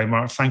 subscribe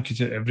mark. Thank you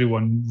to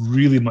everyone.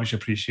 Really much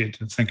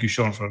appreciated. Thank you,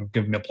 Sean, for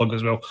giving me a plug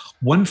as well.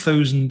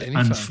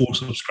 1,004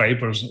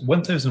 subscribers.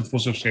 1,004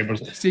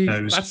 subscribers. See,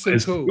 that's so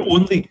cool.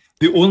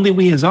 The only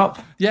way is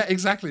up. Yeah,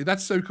 exactly.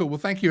 That's so cool. Well,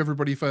 thank you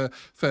everybody for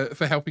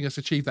helping us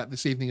achieve that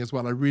this evening as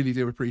well. I really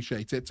do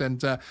appreciate it.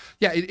 And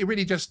it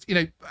really just,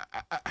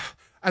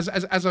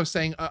 as I was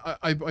saying,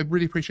 I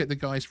really appreciate the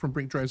guys from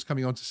Brink Drones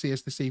coming on to see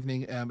us this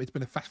evening. It's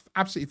been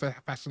absolutely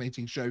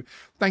fascinating show.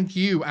 Thank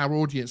you, our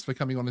audience, for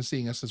coming on and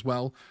seeing us as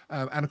well.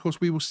 And of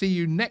course, we will see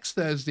you next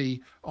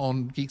Thursday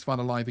on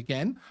Geeksvana Live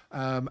again.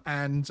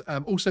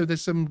 Also,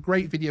 there's some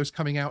great videos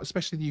coming out,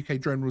 especially the UK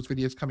Drone Rules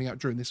videos coming out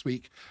during this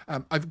week.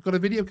 I've got a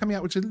video coming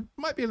out which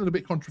might be a little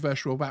bit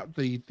controversial about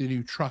the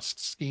new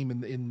trust scheme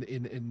in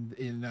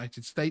the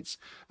United States.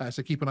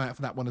 So keep an eye out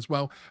for that one as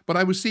well. But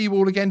I will see you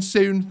all again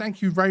soon.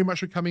 Thank you very much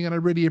for coming, and I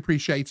really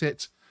appreciate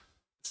it.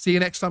 See you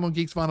next time on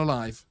Geeksvana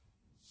Live.